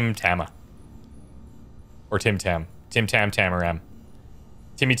 We'll just name him Tama. Or Tim Tam. Tim Tam Tamaram.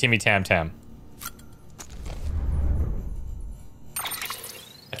 Timmy Timmy Tam Tam.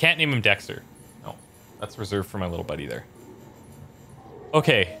 I can't name him Dexter. No. That's reserved for my little buddy there.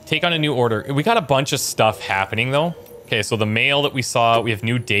 Okay. Take on a new order. We got a bunch of stuff happening though. Okay, so the mail that we saw, we have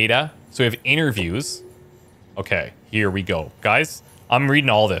new data. So we have interviews. Okay, here we go. Guys, I'm reading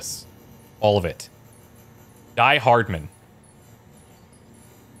all this. All of it. Guy Hardman.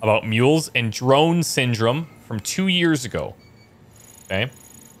 About mules and drone syndrome from 2 years ago. Okay.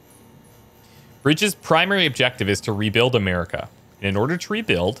 Bridge's primary objective is to rebuild America. And in order to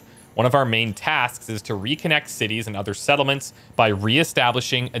rebuild, one of our main tasks is to reconnect cities and other settlements by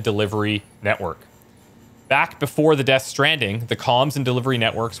reestablishing a delivery network. Back before the Death Stranding, the comms and delivery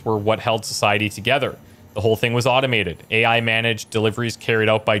networks were what held society together. The whole thing was automated. AI-managed deliveries carried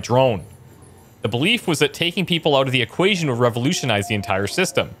out by drone. The belief was that taking people out of the equation would revolutionize the entire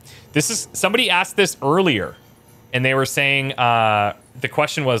system. Somebody asked this earlier. and they were saying the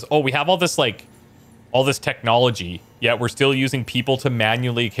question was, oh, we have all this technology, yet we're still using people to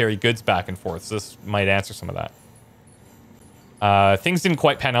manually carry goods back and forth. So this might answer some of that. Things didn't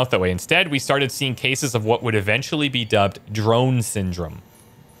quite pan out that way. Instead, we started seeing cases of what would eventually be dubbed drone syndrome.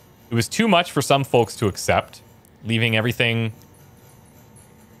 It was too much for some folks to accept, leaving everything...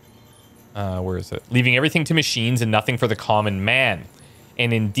 where is it? Leaving everything to machines and nothing for the common man.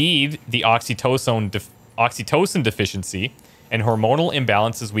 And indeed, the oxytocin deficiency and hormonal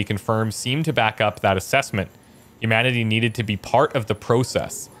imbalances we confirmed seem to back up that assessment. Humanity needed to be part of the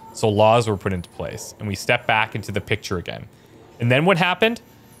process, so laws were put into place, and we stepped back into the picture again. And then what happened?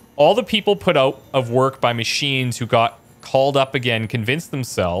 All the people put out of work by machines who got called up again convinced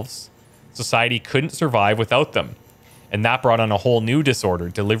themselves society couldn't survive without them. And that brought on a whole new disorder,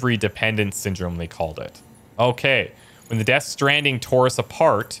 delivery dependence syndrome, they called it. Okay, when the Death Stranding tore us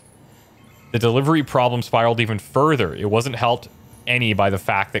apart, the delivery problem spiraled even further. It wasn't helped any by the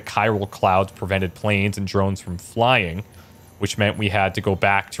fact that chiral clouds prevented planes and drones from flying, which meant we had to go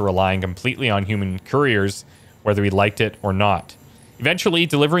back to relying completely on human couriers, whether we liked it or not. Eventually,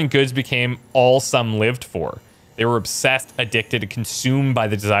 delivering goods became all some lived for. They were obsessed, addicted, and consumed by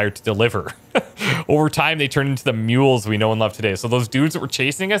the desire to deliver. Over time, they turned into the mules we know and love today. So those dudes that were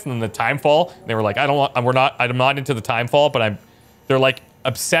chasing us, and then the timefall, they were like, I'm not into the timefall, but they're like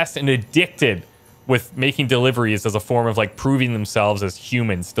obsessed and addicted with making deliveries as a form of like proving themselves as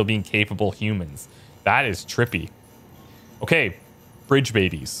humans, still being capable humans. That is trippy. Okay, bridge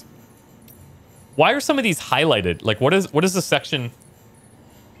babies. Why are some of these highlighted? Like, what is the section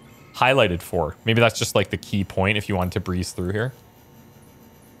highlighted for? Maybe that's just like the key point if you wanted to breeze through here.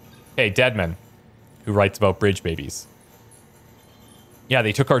 Hey, Deadman, who writes about bridge babies. Yeah,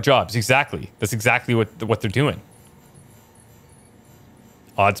 they took our jobs. Exactly. That's exactly what they're doing.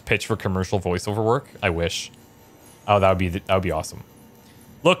 Odds pitch for commercial voiceover work. I wish. Oh, that would be awesome.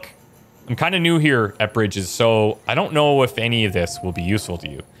 Look, I'm kind of new here at Bridges, so I don't know if any of this will be useful to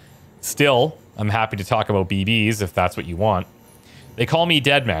you. Still, I'm happy to talk about BBs if that's what you want. They call me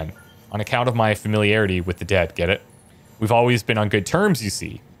Deadman on account of my familiarity with the dead, get it? We've always been on good terms, you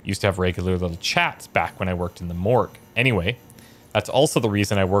see. Used to have regular little chats back when I worked in the morgue. Anyway, that's also the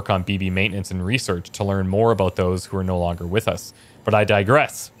reason I work on BB maintenance and research, to learn more about those who are no longer with us. But I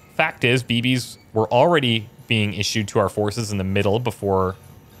digress. Fact is, BBs were already being issued to our forces in the field before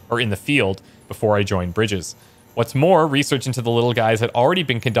I joined Bridges. What's more, research into the little guys had already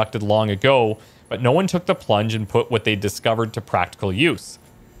been conducted long ago, but no one took the plunge and put what they discovered to practical use.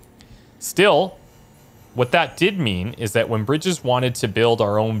 Still, what that did mean is that when Bridges wanted to build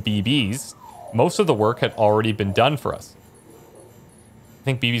our own BBs, most of the work had already been done for us. I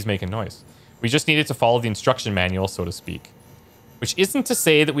think BB's making noise. We just needed to follow the instruction manual, so to speak. Which isn't to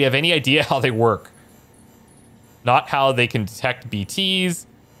say that we have any idea how they work. Not how they can detect BTs,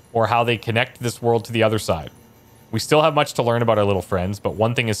 or how they connect this world to the other side. We still have much to learn about our little friends, but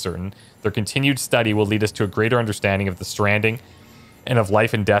one thing is certain: their continued study will lead us to a greater understanding of the Stranding and of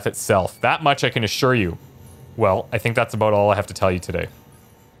life and death itself. That much I can assure you. Well, I think that's about all I have to tell you today.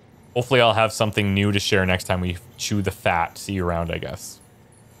 Hopefully I'll have something new to share next time we chew the fat. See you around, I guess.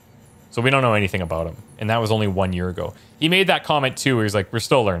 So we don't know anything about him, and that was only 1 year ago. He made that comment too, where he's like, we're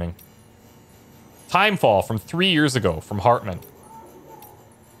still learning. Timefall from 3 years ago from Hartman.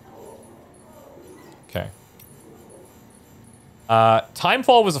 Okay.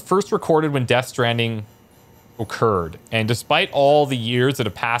 Timefall was first recorded when Death Stranding occurred, and despite all the years that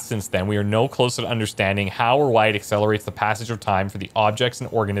have passed since then, we are no closer to understanding how or why it accelerates the passage of time for the objects and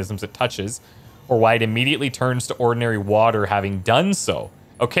organisms it touches, or why it immediately turns to ordinary water having done so.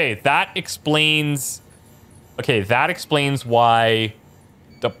 Okay, that explains why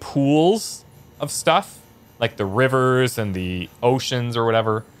the pools of stuff, like the rivers and the oceans or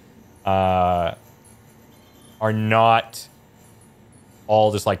whatever, are not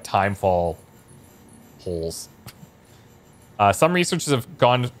all just like timefall holes. Some researchers have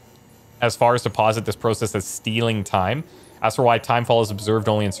gone as far as to posit this process as stealing time. As for why timefall is observed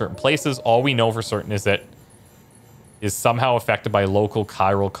only in certain places, all we know for certain is that it is somehow affected by local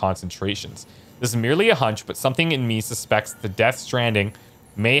chiral concentrations. This is merely a hunch, but something in me suspects the Death Stranding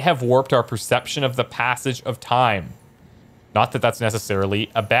may have warped our perception of the passage of time. Not that that's necessarily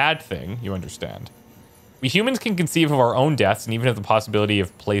a bad thing, you understand. We humans can conceive of our own deaths and even have the possibility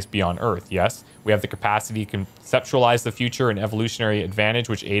of place beyond Earth, yes? We have the capacity to conceptualize the future and evolutionary advantage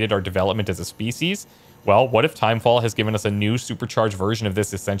which aided our development as a species. Well, what if Timefall has given us a new supercharged version of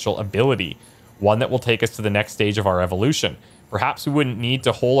this essential ability? One that will take us to the next stage of our evolution. Perhaps we wouldn't need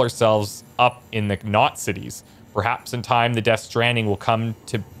to hole ourselves up in the not cities. Perhaps in time the Death Stranding will come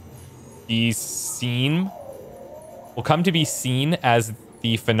to be seen will come to be seen as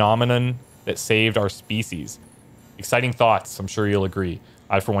the phenomenon that saved our species. Exciting thoughts. I'm sure you'll agree.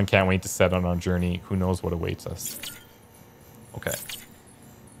 I, for one, can't wait to set on our journey. Who knows what awaits us. Okay.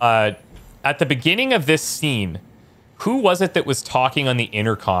 At the beginning of this scene, who was it that was talking on the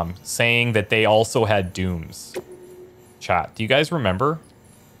intercom saying that they also had dooms? Chat, do you guys remember?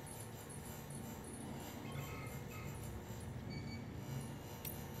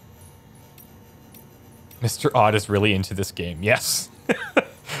 Mr. Odd is really into this game. Yes.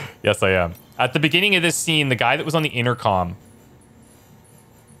 Yes, I am. At the beginning of this scene, the guy that was on the intercom...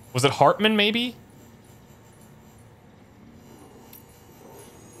 Was it Hartman, maybe?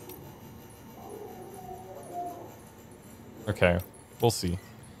 Okay, we'll see.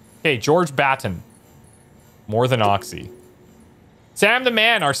 Okay, George Batten. More than Oxy. Sam the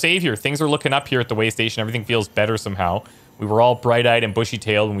man, our savior. Things are looking up here at the way station. Everything feels better somehow. We were all bright-eyed and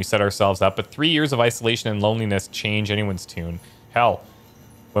bushy-tailed when we set ourselves up, but 3 years of isolation and loneliness change anyone's tune. Hell,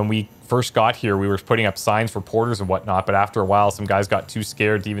 when we first got here, we were putting up signs for porters and whatnot, but after a while, some guys got too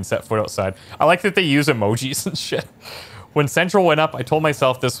scared to even set foot outside. I like that they use emojis and shit. When Central went up, I told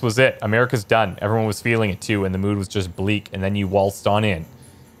myself this was it. America's done. Everyone was feeling it too, and the mood was just bleak, and then you waltzed on in.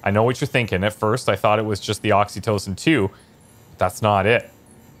 I know what you're thinking. At first, I thought it was just the oxytocin too, but that's not it.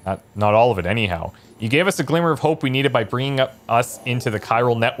 Not all of it, anyhow. You gave us a glimmer of hope we needed by bringing us into the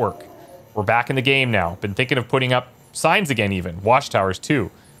chiral network. We're back in the game now. Been thinking of putting up signs again even. Watchtowers too.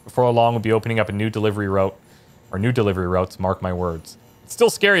 Before long, we'll be opening up a new delivery route. Or new delivery routes, mark my words. It's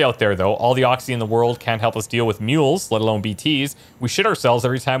still scary out there though. All the oxy in the world can't help us deal with mules, let alone BTs. We shit ourselves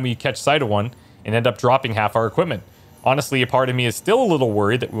every time we catch sight of one and end up dropping half our equipment. Honestly, a part of me is still a little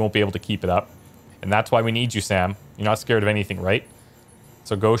worried that we won't be able to keep it up. And that's why we need you, Sam. You're not scared of anything, right?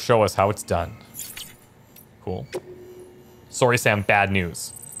 So go show us how it's done. Cool. Sorry, Sam. Bad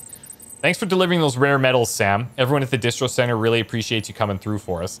news. Thanks for delivering those rare metals, Sam. Everyone at the distro center really appreciates you coming through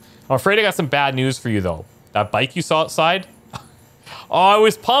for us. I'm afraid I got some bad news for you, though. That bike you saw outside? Oh, I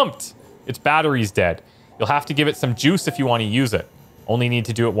was pumped. Its battery's dead. You'll have to give it some juice if you want to use it. Only need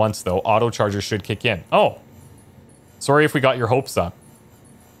to do it once, though. Auto charger should kick in. Oh. Sorry if we got your hopes up.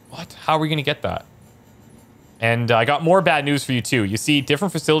 What? How are we going to get that? And I got more bad news for you, too. You see,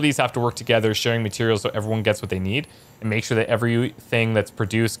 different facilities have to work together, sharing materials so everyone gets what they need, and make sure that everything that's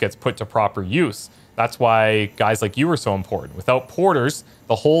produced gets put to proper use. That's why guys like you are so important. Without porters,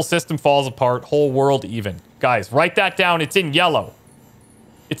 the whole system falls apart, whole world even. Guys, write that down. It's in yellow.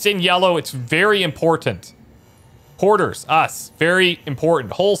 It's in yellow. It's very important. Porters, us, very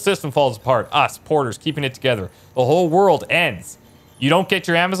important. Whole system falls apart. Us, porters, keeping it together. The whole world ends. You don't get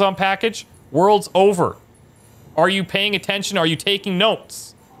your Amazon package, world's over. Are you paying attention? Are you taking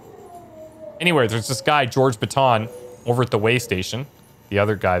notes? Anyway, there's this guy, George Baton, over at the way station. The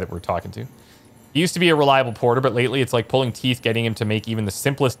other guy that we're talking to. He used to be a reliable porter, but lately it's like pulling teeth getting him to make even the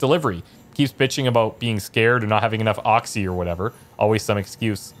simplest delivery. Keeps bitching about being scared or not having enough oxy or whatever. Always some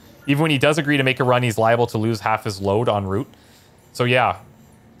excuse. Even when he does agree to make a run, he's liable to lose half his load en route. So yeah,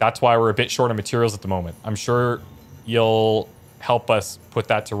 that's why we're a bit short of materials at the moment. I'm sure you'll help us put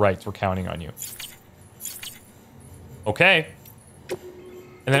that to rights. We're counting on you. Okay.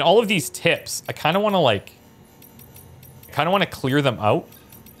 And then all of these tips, I kind of want to clear them out.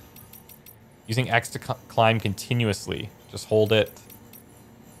 Using X to climb continuously. Just hold it.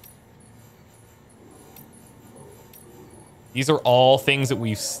 These are all things that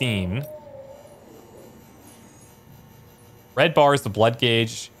we've seen. Red bar is the blood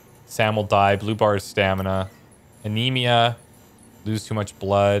gauge. Sam will die. Blue bar is stamina. Anemia. Lose too much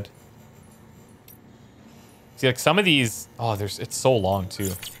blood. See, like some of these... Oh, it's so long,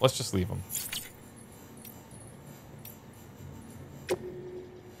 too. Let's just leave them.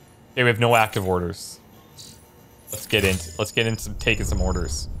 Okay, we have no active orders. Let's get into taking some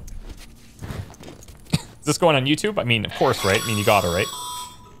orders. Is this going on YouTube? I mean, of course, right? I mean, you got it, right?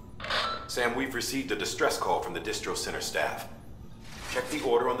 Sam, we've received a distress call from the distro center staff. Check the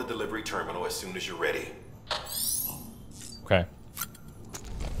order on the delivery terminal as soon as you're ready. Okay.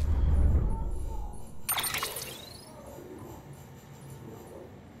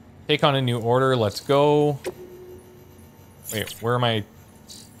 Take on a new order. Let's go. Wait, where am I?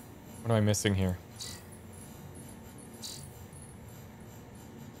 What am I missing here?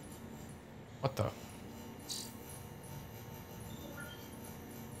 What the?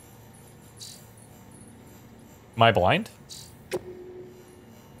 Am I blind?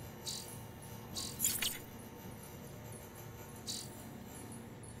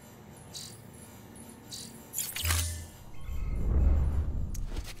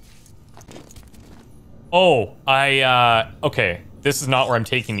 Oh, okay. This is not where I'm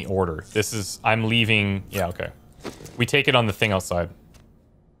taking the order. I'm leaving. Yeah, okay. We take it on the thing outside.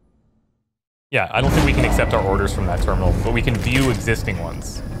 Yeah, I don't think we can accept our orders from that terminal, but we can view existing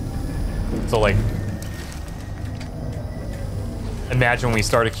ones. So, like, imagine when we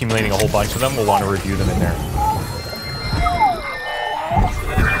start accumulating a whole bunch of them, we'll want to review them in there.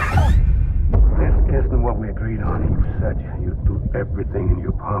 This isn't what we agreed on. You said you'd do everything in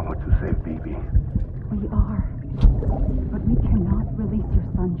your power to save BB. We are. But we cannot release your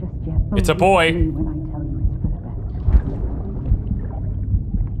son just yet. It's a boy. When I tell you it's for the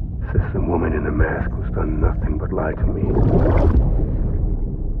best. This woman in the mask who's done nothing but lie to me.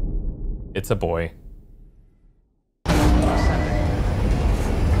 It's a boy.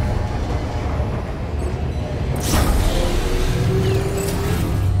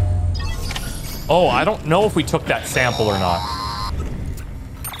 Oh, I don't know if we took that sample or not.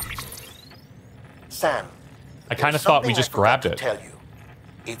 Sam, I kind of thought we just grabbed it. Tell you,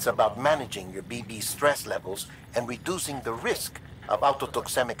 it's about managing your BB stress levels and reducing the risk of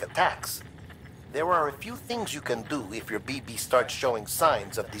autotoxemic attacks. There are a few things you can do if your BB starts showing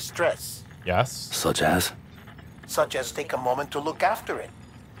signs of distress. Yes. Such as? Such as take a moment to look after it.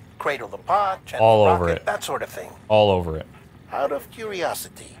 Cradle the pot, all the over rocket, it. that sort of thing. All over it. Out of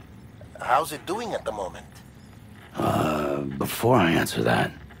curiosity, how's it doing at the moment? Before I answer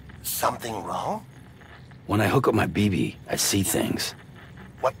that. Something wrong? When I hook up my BB, I see things.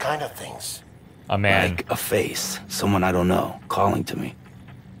 What kind of things? A man. Like a face, someone I don't know, calling to me.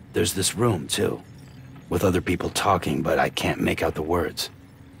 There's this room, too, with other people talking, but I can't make out the words.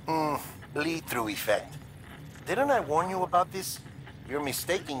 Bleed-through effect. Didn't I warn you about this? You're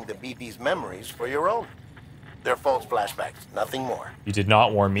mistaking the BB's memories for your own. They're false flashbacks, nothing more. You did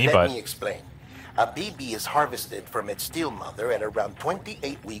not warn me, Let me explain. A BB is harvested from its steel mother at around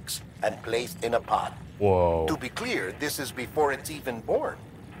 28 weeks and placed in a pod. Whoa. To be clear, this is before it's even born.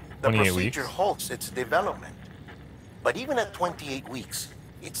 The 28 procedure weeks? halts its development. But even at 28 weeks,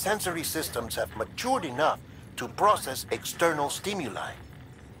 its sensory systems have matured enough to process external stimuli.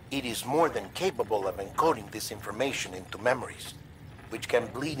 It is more than capable of encoding this information into memories, which can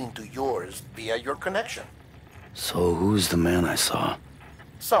bleed into yours via your connection. So who's the man I saw?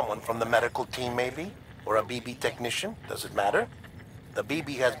 Someone from the medical team, maybe? Or a BB technician? Does it matter? The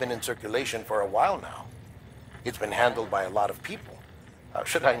BB has been in circulation for a while now. It's been handled by a lot of people. How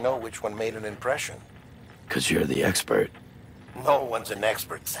should I know which one made an impression? 'Cause you're the expert. No one's an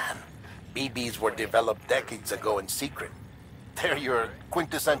expert, Sam. BBs were developed decades ago in secret. They're your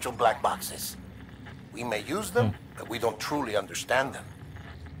quintessential black boxes. We may use them, but we don't truly understand them.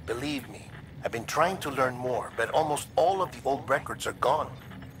 Believe me, I've been trying to learn more, but almost all of the old records are gone.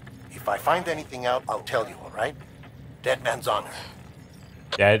 If I find anything out, I'll tell you, all right? Dead man's honor.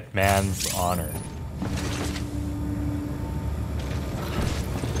 Dead man's honor.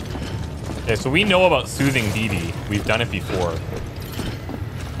 Okay, so we know about soothing BB. We've done it before.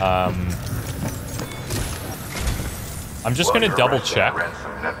 I'm just going to double check. Ran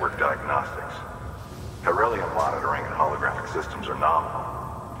some network diagnostics. Beryllium monitoring and holographic systems are nominal.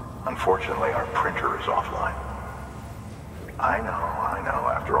 Unfortunately, our printer is offline. I know.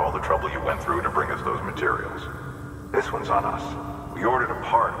 After all the trouble you went through to bring us those materials. This one's on us. We ordered a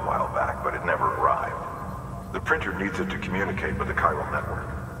part a while back, but it never arrived. The printer needs it to communicate with the chiral network.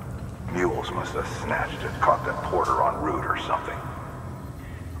 Mules must have snatched it, caught that porter en route or something.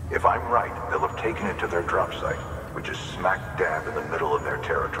 If I'm right, they'll have taken it to their drop site, which is smack dab in the middle of their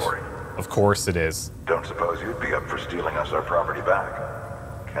territory. Of course it is. Don't suppose you'd be up for stealing us our property back?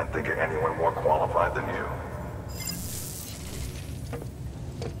 Can't think of anyone more qualified than you.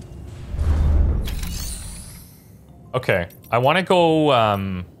 Okay, I want to go,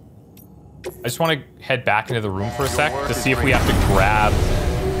 I just want to head back into the room for a sec to see if we have to grab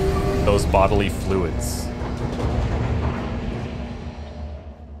those bodily fluids.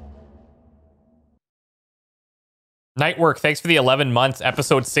 Nightwork, thanks for the 11 months.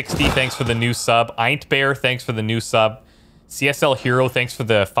 Episode 60, thanks for the new sub. Ain't Bear, thanks for the new sub. CSL Hero, thanks for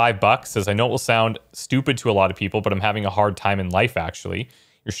the $5. Says, I know it will sound stupid to a lot of people, but I'm having a hard time in life, actually.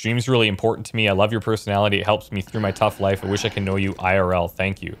 Your stream is really important to me. I love your personality. It helps me through my tough life. I wish I can know you IRL.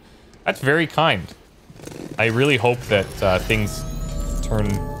 Thank you. That's very kind. I really hope that things turn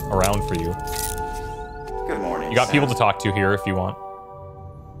around for you. Good morning. You got people to talk to here if you want.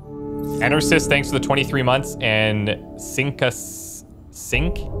 Enersys, thanks for the 23 months. And Sink Ass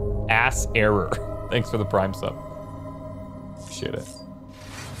Error. Thanks for the Prime sub. Appreciate it.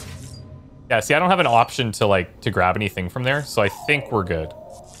 Yeah, see, I don't have an option to grab anything from there, so I think we're good.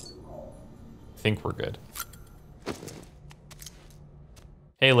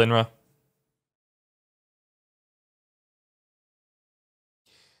 Hey, Linra.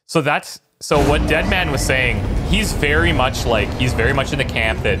 So what Deadman was saying, he's very much in the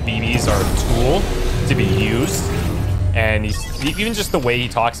camp that BBs are a tool to be used. And he's even just the way he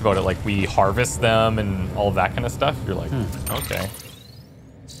talks about it, like we harvest them and all of that kind of stuff. You're like, okay.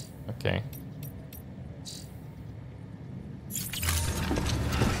 Okay.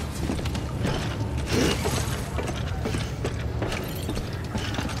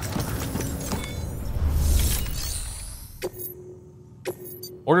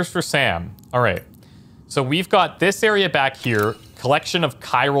 Orders for Sam. All right. So we've got this area back here. Collection of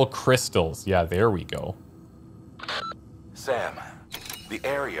chiral crystals. Yeah, there we go. Sam, the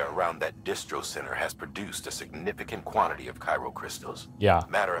area around that distro center has produced a significant quantity of chiral crystals. Yeah.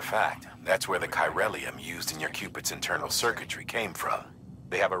 Matter of fact, that's where the chiralium used in your Cupid's internal circuitry came from.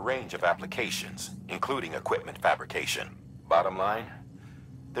 They have a range of applications, including equipment fabrication. Bottom line,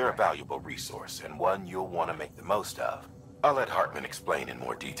 they're a valuable resource and one you'll want to make the most of. I'll let Hartman explain in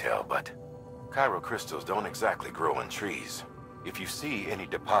more detail, but chiral crystals don't exactly grow in trees. If you see any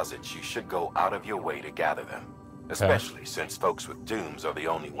deposits, you should go out of your way to gather them. Especially since folks with dooms are the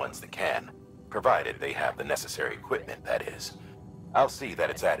only ones that can, provided they have the necessary equipment, that is. I'll see that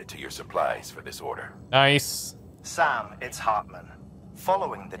it's added to your supplies for this order. Nice. Sam, it's Hartman.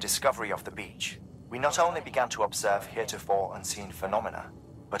 Following the discovery of the beach, we not only began to observe heretofore unseen phenomena,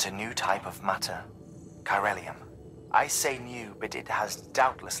 but a new type of matter, chiralium. I say new, but it has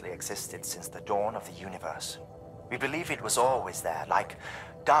doubtlessly existed since the dawn of the universe. We believe it was always there, like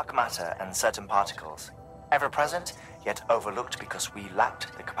dark matter and certain particles. Ever present, yet overlooked because we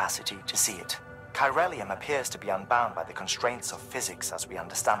lacked the capacity to see it. Chiralium appears to be unbound by the constraints of physics as we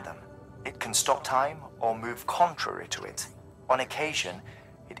understand them. It can stop time or move contrary to it. On occasion,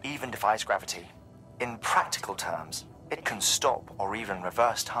 it even defies gravity. In practical terms, it can stop or even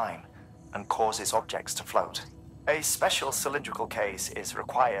reverse time and causes objects to float. A special cylindrical case is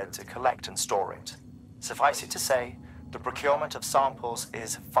required to collect and store it. Suffice it to say, the procurement of samples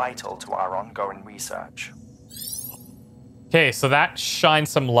is vital to our ongoing research. Okay, so that shines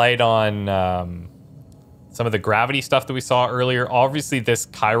some light on some of the gravity stuff that we saw earlier. Obviously, this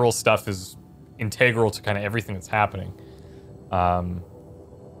chiral stuff is integral to kind of everything that's happening.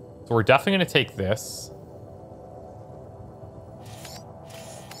 So we're definitely going to take this.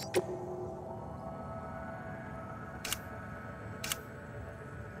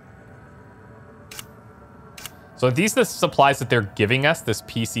 So these are the supplies that they're giving us, this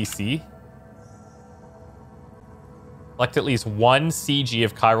PCC. Collect at least 1 CG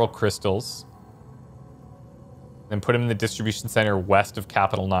of chiral crystals. Then put them in the distribution center west of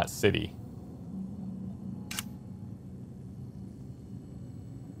Capital Knot City.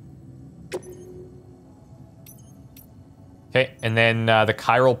 Okay, and then the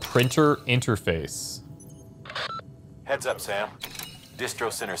chiral printer interface. Heads up, Sam.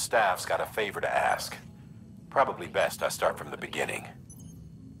 Distro Center staff's got a favor to ask. Probably best I start from the beginning.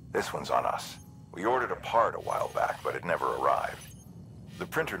 This one's on us. We ordered a part a while back, but it never arrived. The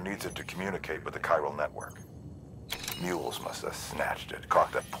printer needs it to communicate with the chiral network. Mules must have snatched it,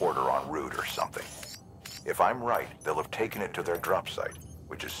 caught that porter en route or something. If I'm right, they'll have taken it to their drop site,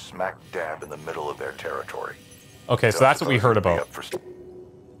 which is smack dab in the middle of their territory. Okay, so that's what we heard about.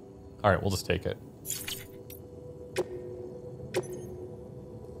 All right, we'll just take it.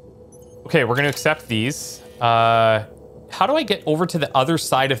 Okay, we're going to accept these. How do I get over to the other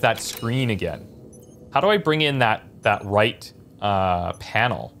side of that screen again? How do I bring in that right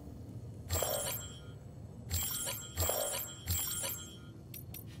panel?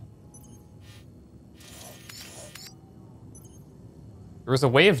 There was a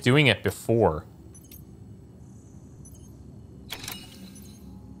way of doing it before.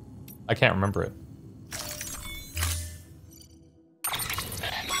 I can't remember it.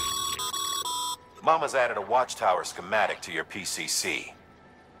 Mama's added a watchtower schematic to your PCC.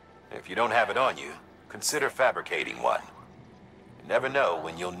 If you don't have it on you, consider fabricating one. You never know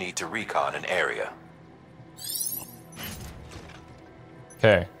when you'll need to recon an area.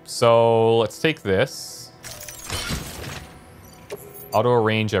 Okay, so let's take this.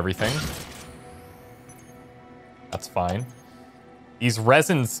 Auto-arrange everything. That's fine. These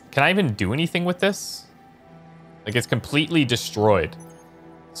resins, can I even do anything with this? Like, it's completely destroyed.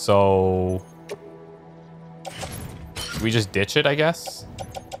 So we just ditch it, I guess?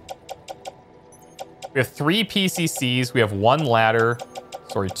 We have 3 PCCs. We have 1 ladder.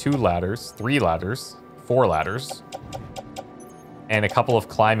 Sorry, 2 ladders. 3 ladders. 4 ladders. And a couple of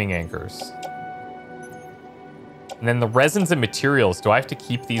climbing anchors. And then the resins and materials. Do I have to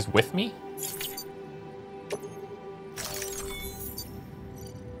keep these with me?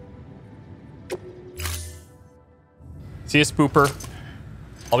 See you, Spooper.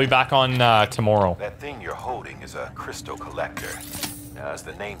 I'll be back on tomorrow. That thing you're holding is a crystal collector. Now, as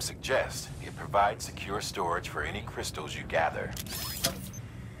the name suggests, it provides secure storage for any crystals you gather.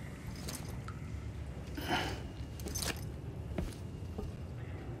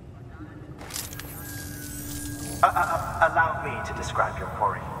 Allow me to describe your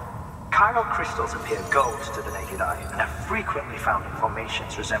quarry. Chiral crystals appear gold to the naked eye and are frequently found in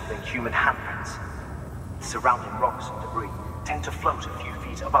formations resembling human handprints. Surrounding rocks and debris tend to float a few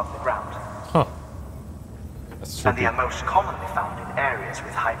feet above the ground. Huh. That's and they are most commonly found in areas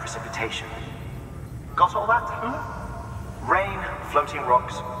with high precipitation. Got all that? Rain, floating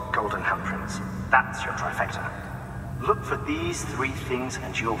rocks, golden handprints. That's your trifecta. Look for these 3 things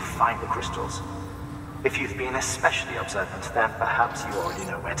and you'll find the crystals. If you've been especially observant, then perhaps you already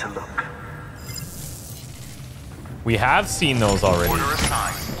know where to look. We have seen those already. Order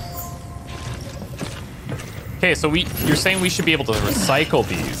assigned. Okay, so you're saying we should be able to recycle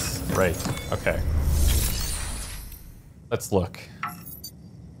these. Right, okay. Let's look.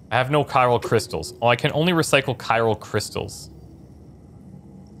 I have no chiral crystals. Oh, I can only recycle chiral crystals.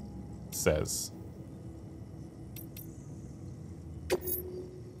 It says.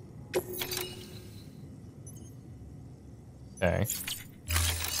 Okay.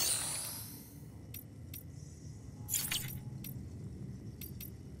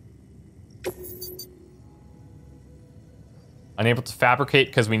 Unable to fabricate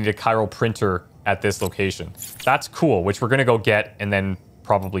because we need a chiral printer at this location. That's cool, which we're going to go get and then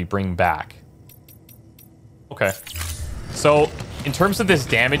probably bring back. Okay. So, in terms of this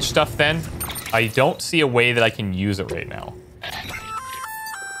damage stuff then, I don't see a way that I can use it right now.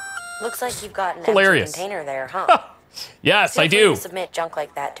 Looks like you've got an Hilarious. empty container there, huh? Yes, Feel I free do. to submit junk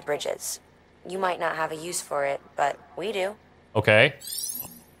like that to Bridges. You might not have a use for it, but we do. Okay.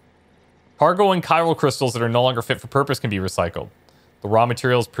 Cargo and chiral crystals that are no longer fit for purpose can be recycled. The raw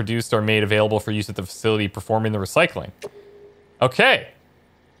materials produced are made available for use at the facility performing the recycling. Okay.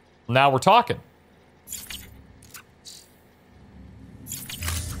 Now we're talking.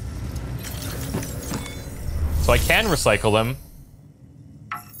 So I can recycle them.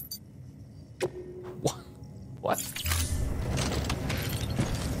 What?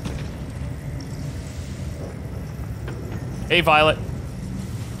 Hey, Violet.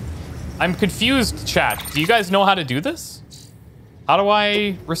 I'm confused, chat. Do you guys know how to do this? How do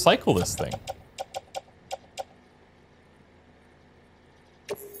I recycle this thing?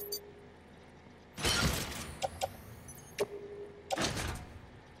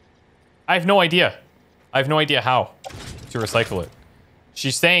 I have no idea. I have no idea how to recycle it.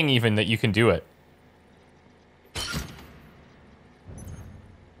 She's saying even that you can do it.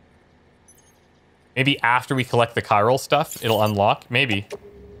 Maybe after we collect the chiral stuff, it'll unlock. Maybe.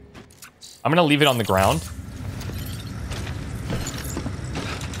 I'm gonna leave it on the ground.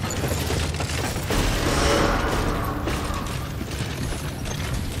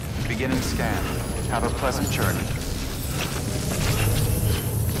 Beginning scan. Have a pleasant journey.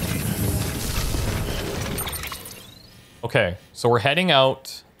 Okay, so we're heading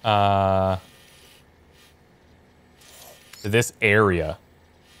out to this area.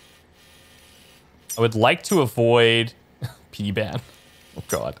 I would like to avoid P-ban. Oh,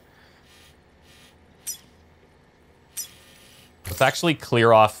 God. Let's actually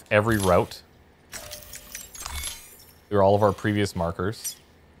clear off every route. Clear all of our previous markers.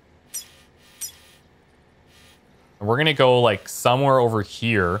 And we're going to go, like, somewhere over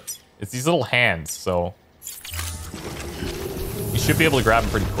here. It's these little hands, so... you should be able to grab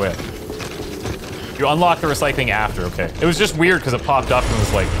them pretty quick. You unlock the recycling after, okay. It was just weird because it popped up and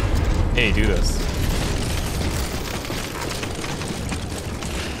was like, hey, do this.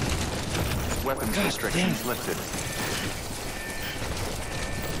 Weapons restrictions lifted.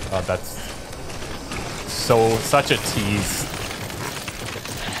 Oh, that's such a tease.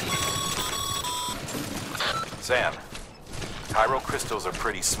 Sam, chiral crystals are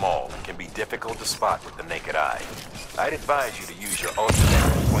pretty small and can be difficult to spot with the naked eye. I'd advise you to use your ultimate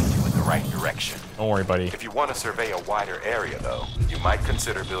to point you in the right direction. Don't worry, buddy. If you want to survey a wider area, though, you might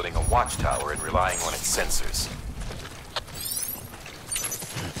consider building a watchtower and relying on its sensors.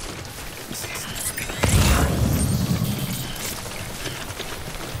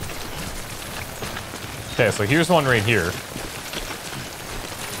 Okay, so here's one right here.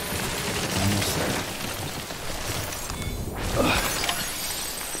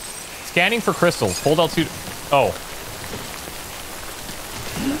 Scanning for crystals. Hold L2. Oh.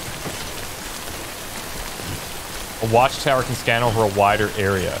 A watchtower can scan over a wider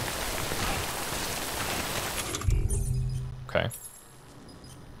area. Okay.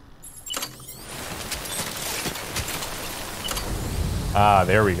 Ah,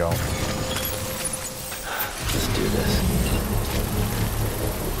 there we go. Let's do this.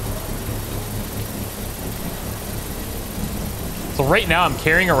 So right now I'm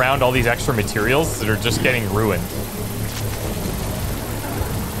carrying around all these extra materials that are just getting ruined.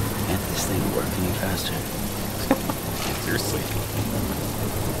 Can't this thing work any faster? Seriously.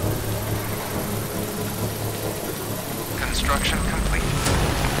 Construction complete.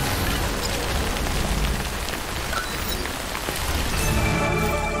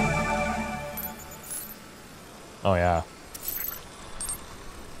 Oh yeah.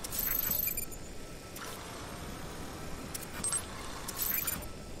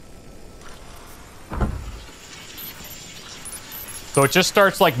 So it just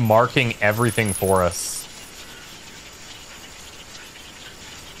starts like marking everything for us.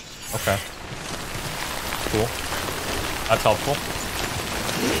 Okay. Cool. That's helpful.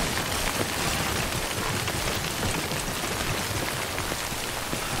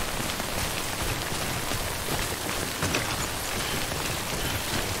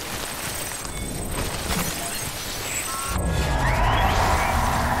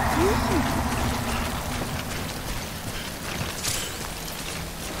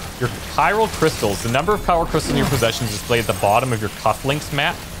 Your chiral crystals. The number of chiral crystals in your possession is displayed at the bottom of your cufflinks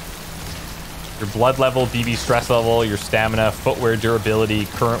map. Your blood level, BB stress level, your stamina, footwear durability,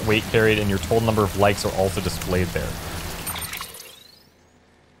 current weight carried, and your total number of likes are also displayed there.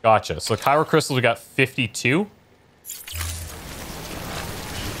 Gotcha. So chiral crystals, we got 52.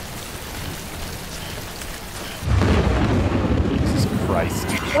 Jesus Christ.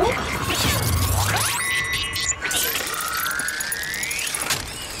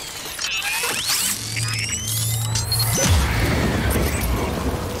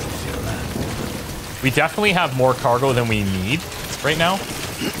 We definitely have more cargo than we need right now.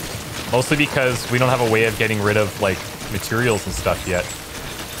 Mostly because we don't have a way of getting rid of, like, materials and stuff yet.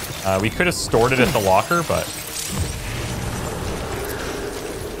 We could have stored it at the locker, but...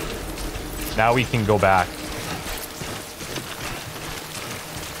 now we can go back.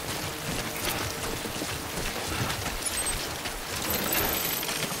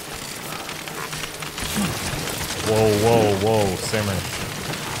 Whoa, whoa, whoa, simmer.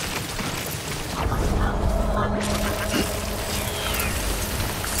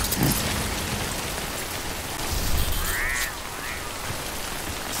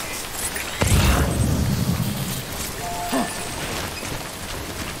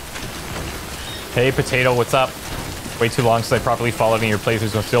 Hey, Potato, what's up? Way too long since I properly followed in your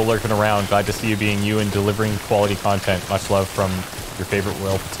playthroughs. I'm still lurking around. Glad to see you being you and delivering quality content. Much love from your favorite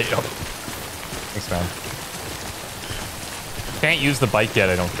Will, Potato. Thanks, man. Can't use the bike yet,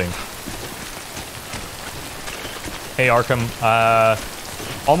 I don't think. Hey, Arkham.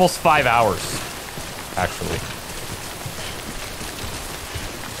 Almost 5 hours, actually.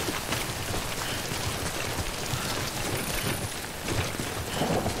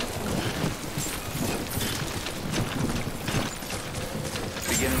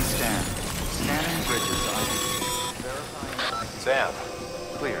 Sam,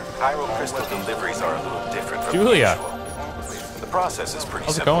 clear. Chiral crystal deliveries are a little different from Julia. usual. The process is pretty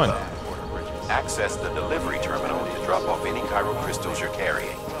How's it simple. going? Access the delivery terminal to drop off any chiral crystals you're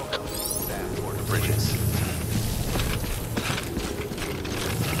carrying. Bridges.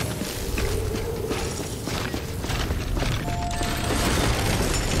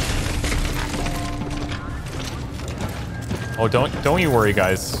 Oh, don't you worry,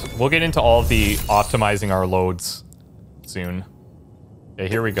 guys. We'll get into all of the optimizing our loads soon. Okay,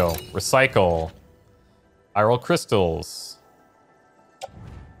 here we go. Recycle. Chiral crystals.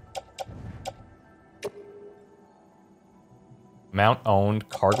 Mount owned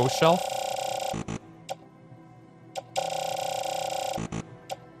cargo shelf.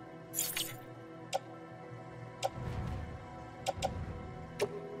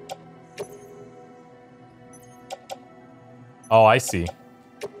 Oh, I see.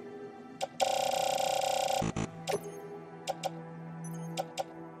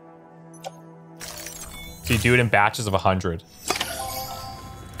 So you do it in batches of 100.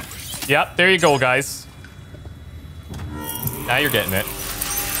 Yep, there you go, guys. Now you're getting it.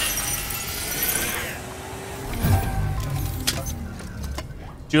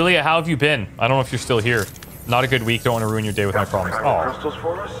 Julia, how have you been? I don't know if you're still here. Not a good week. Don't want to ruin your day with my problems. Oh. Crystals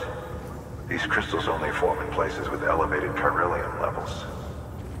for us? These crystals only form in places with elevated chiralium levels,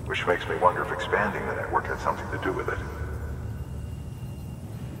 which makes me wonder if expanding the network had something to do with it.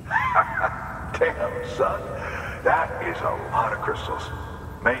 Damn, son. That is a lot of crystals.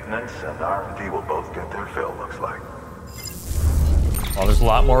 Maintenance and R&D will both get their fill, looks like. Well, there's a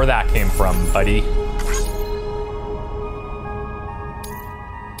lot more where that came from, buddy.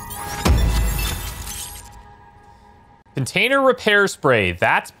 Container repair spray.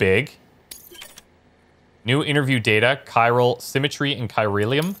 That's big. New interview data. Chiral symmetry and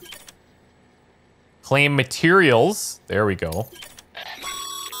chiralium. Claim materials. There we go.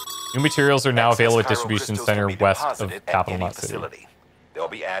 New materials are now available at Distribution Center west of Capital Knot City. They'll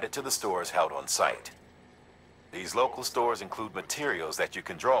be added to the stores held on site. These local stores include materials that you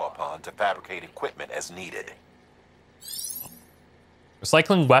can draw upon to fabricate equipment as needed.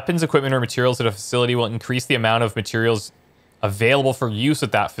 Recycling weapons, equipment, or materials at a facility will increase the amount of materials available for use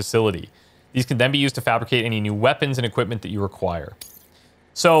at that facility. These can then be used to fabricate any new weapons and equipment that you require.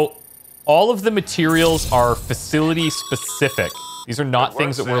 So all of the materials are facility specific. These are not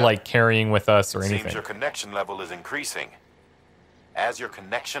things that we're like carrying with us or anything. Seems your connection level is increasing. As your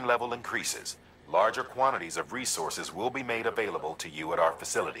connection level increases, larger quantities of resources will be made available to you at our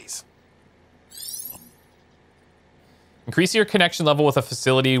facilities. Increasing your connection level with a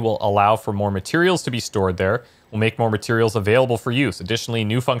facility will allow for more materials to be stored there, will make more materials available for use. Additionally,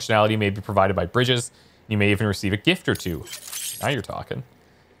 new functionality may be provided by Bridges. You may even receive a gift or two. Now you're talking.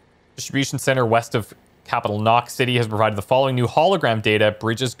 Distribution Center west of Capital Knox City has provided the following new hologram data,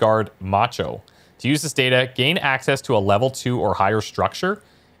 Bridges Guard Macho. To use this data, gain access to a level 2 or higher structure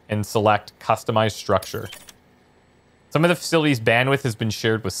and select customized structure. Some of the facility's bandwidth has been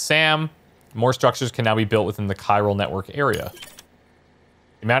shared with Sam. More structures can now be built within the chiral network area.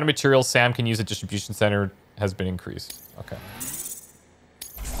 The amount of materials Sam can use at Distribution Center has been increased. Okay.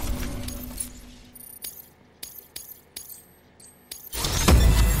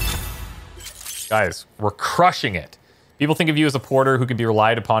 Guys, we're crushing it. People think of you as a porter who can be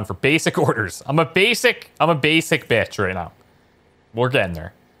relied upon for basic orders. I'm a basic bitch right now. We're getting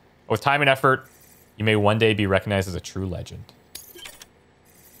there. With time and effort, you may one day be recognized as a true legend.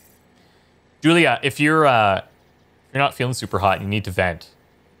 Julia, if you're not feeling super hot and you need to vent,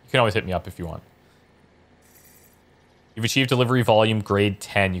 you can always hit me up if you want. You've achieved delivery volume grade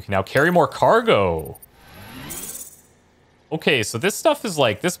 10. You can now carry more cargo. Okay, so this stuff is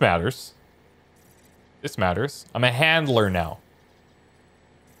like, this matters. This matters. I'm a handler now.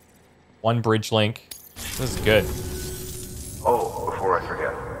 1 bridge link. This is good. Oh, before I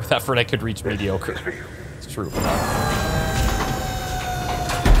forget. With effort, I could reach mediocre. For you. It's true.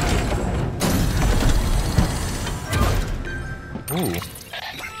 Ooh.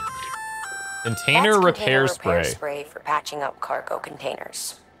 Container repair spray for patching up cargo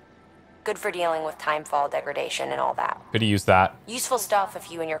containers. Good for dealing with timefall degradation and all that. Could use that. Useful stuff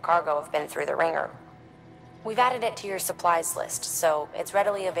if you and your cargo have been through the ringer. We've added it to your supplies list, so it's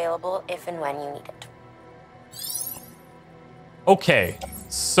readily available if and when you need it. Okay,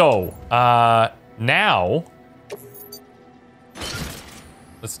 so now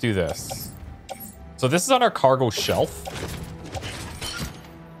let's do this. So this is on our cargo shelf.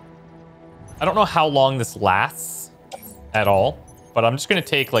 I don't know how long this lasts at all, but I'm just gonna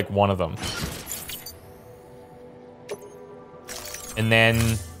take like one of them. And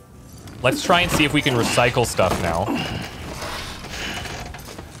then let's try and see if we can recycle stuff now.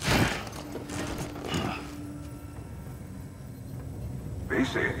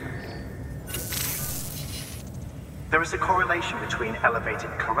 BC. There is a correlation between elevated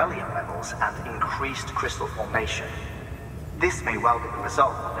chiralium levels and increased crystal formation. This may well be the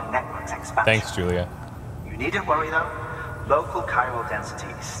result of the network's expansion. Thanks, Julia. You needn't worry though. Local chiral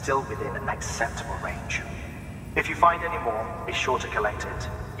density is still within an acceptable range. If you find any more, be sure to collect it.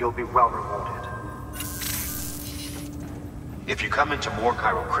 You'll be well rewarded. If you come into more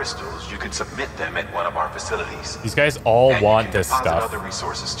chiral crystals, you can submit them at one of our facilities. These guys all want this stuff. stuff. Other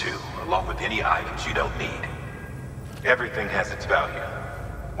resources too, along with any items you don't need. Everything has its value.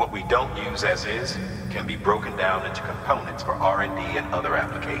 What we don't use as is can be broken down into components for R&D and other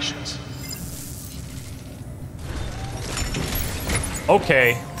applications.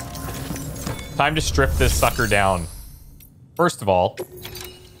 Okay. Time to strip this sucker down. First of all,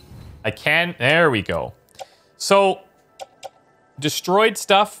 I can... There we go. So, destroyed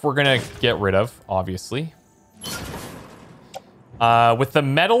stuff we're going to get rid of, obviously. With the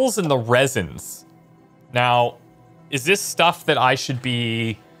metals and the resins. Now, is this stuff that I should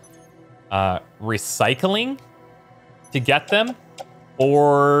be recycling to get them?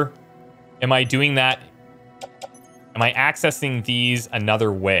 Or am I doing that? Am I accessing these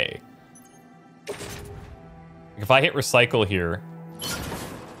another way? If I hit recycle here,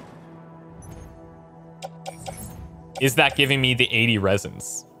 is that giving me the 80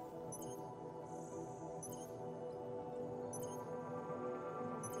 resins?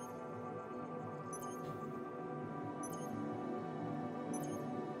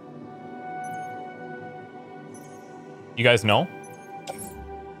 You guys know?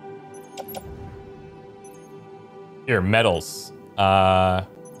 Here, metals.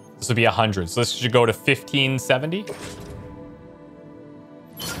 This would be 100. So this should go to 1570.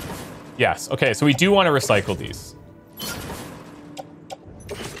 Yes. Okay, so we do want to recycle these.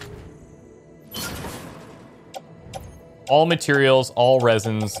 All materials, all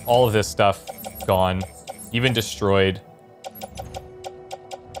resins, all of this stuff gone, even destroyed.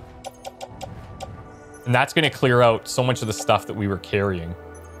 And that's going to clear out so much of the stuff that we were carrying.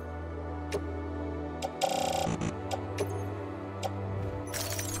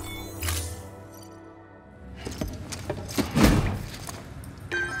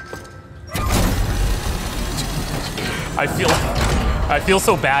 I feel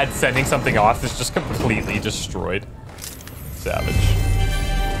so bad sending something off that's just completely destroyed. Savage.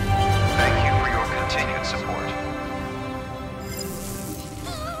 Thank you for your continued support.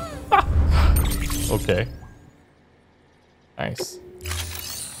 Okay. Nice.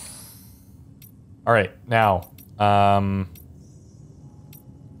 All right, now,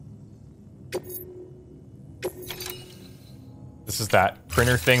 this is that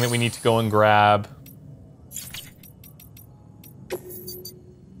printer thing that we need to go and grab.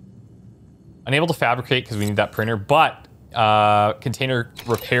 Unable to fabricate because we need that printer, but container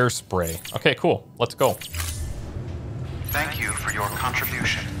repair spray. Okay, cool. Let's go. Thank you for your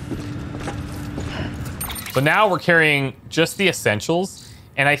contribution. So now we're carrying just the essentials,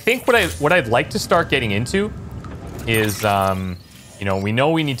 and I think what I'd like to start getting into is, you know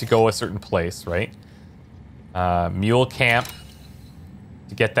we need to go a certain place, right? Mule camp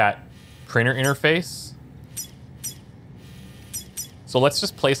to get that printer interface. So let's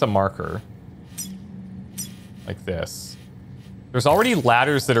just place a marker like this. There's already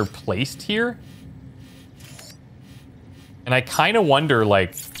ladders that are placed here, and I kind of wonder,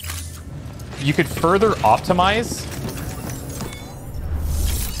 like, you could further optimize.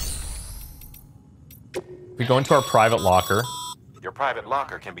 If we go into our private locker. Your private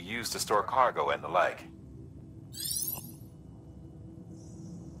locker can be used to store cargo and the like.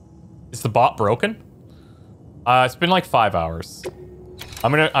 Is the bot broken? It's been like 5 hours.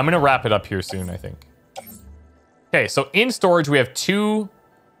 I'm gonna wrap it up here soon, I think. Okay, so in storage we have 2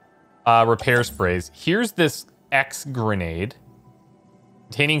 repair sprays. Here's this X grenade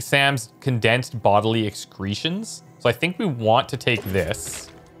containing Sam's condensed bodily excretions. So I think we want to take this.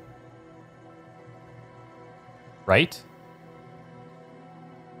 Right?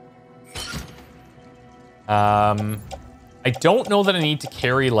 I don't know that I need to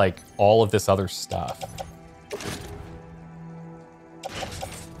carry, like, all of this other stuff.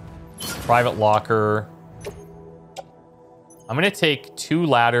 Private locker. I'm going to take 2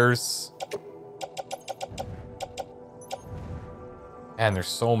 ladders. Man, there's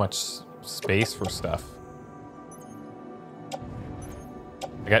so much space for stuff.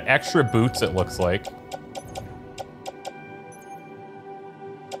 I got extra boots, it looks like.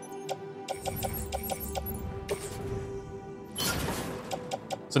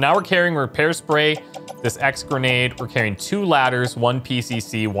 So now we're carrying repair spray, this X grenade. We're carrying 2 ladders, 1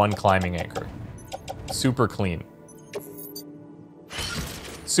 PCC, 1 climbing anchor. Super clean.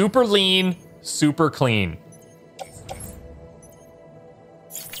 Super lean, super clean.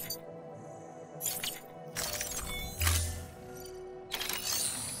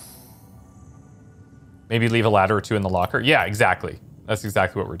 Maybe leave a ladder or 2 in the locker. Yeah, exactly. That's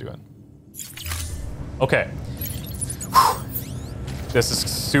exactly what we're doing. Okay. Whew. This is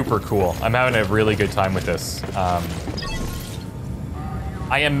super cool. I'm having a really good time with this. I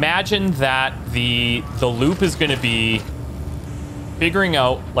imagine that the loop is going to be figuring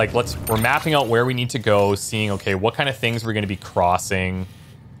out, like, we're mapping out where we need to go, seeing, okay, what kind of things we're going to be crossing,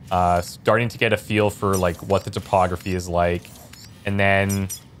 starting to get a feel for, like, what the topography is like, and then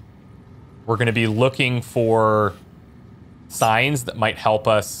we're going to be looking for signs that might help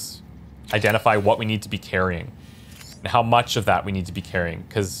us identify what we need to be carrying and how much of that we need to be carrying,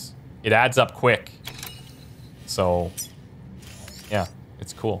 because it adds up quick. So, yeah,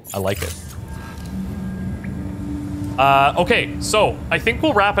 it's cool. I like it. Okay, so I think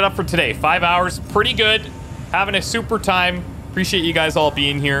we'll wrap it up for today. 5 hours, pretty good. Having a super time. Appreciate you guys all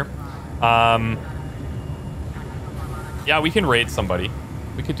being here. Yeah, we can raid somebody.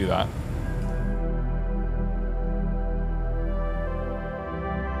 We could do that.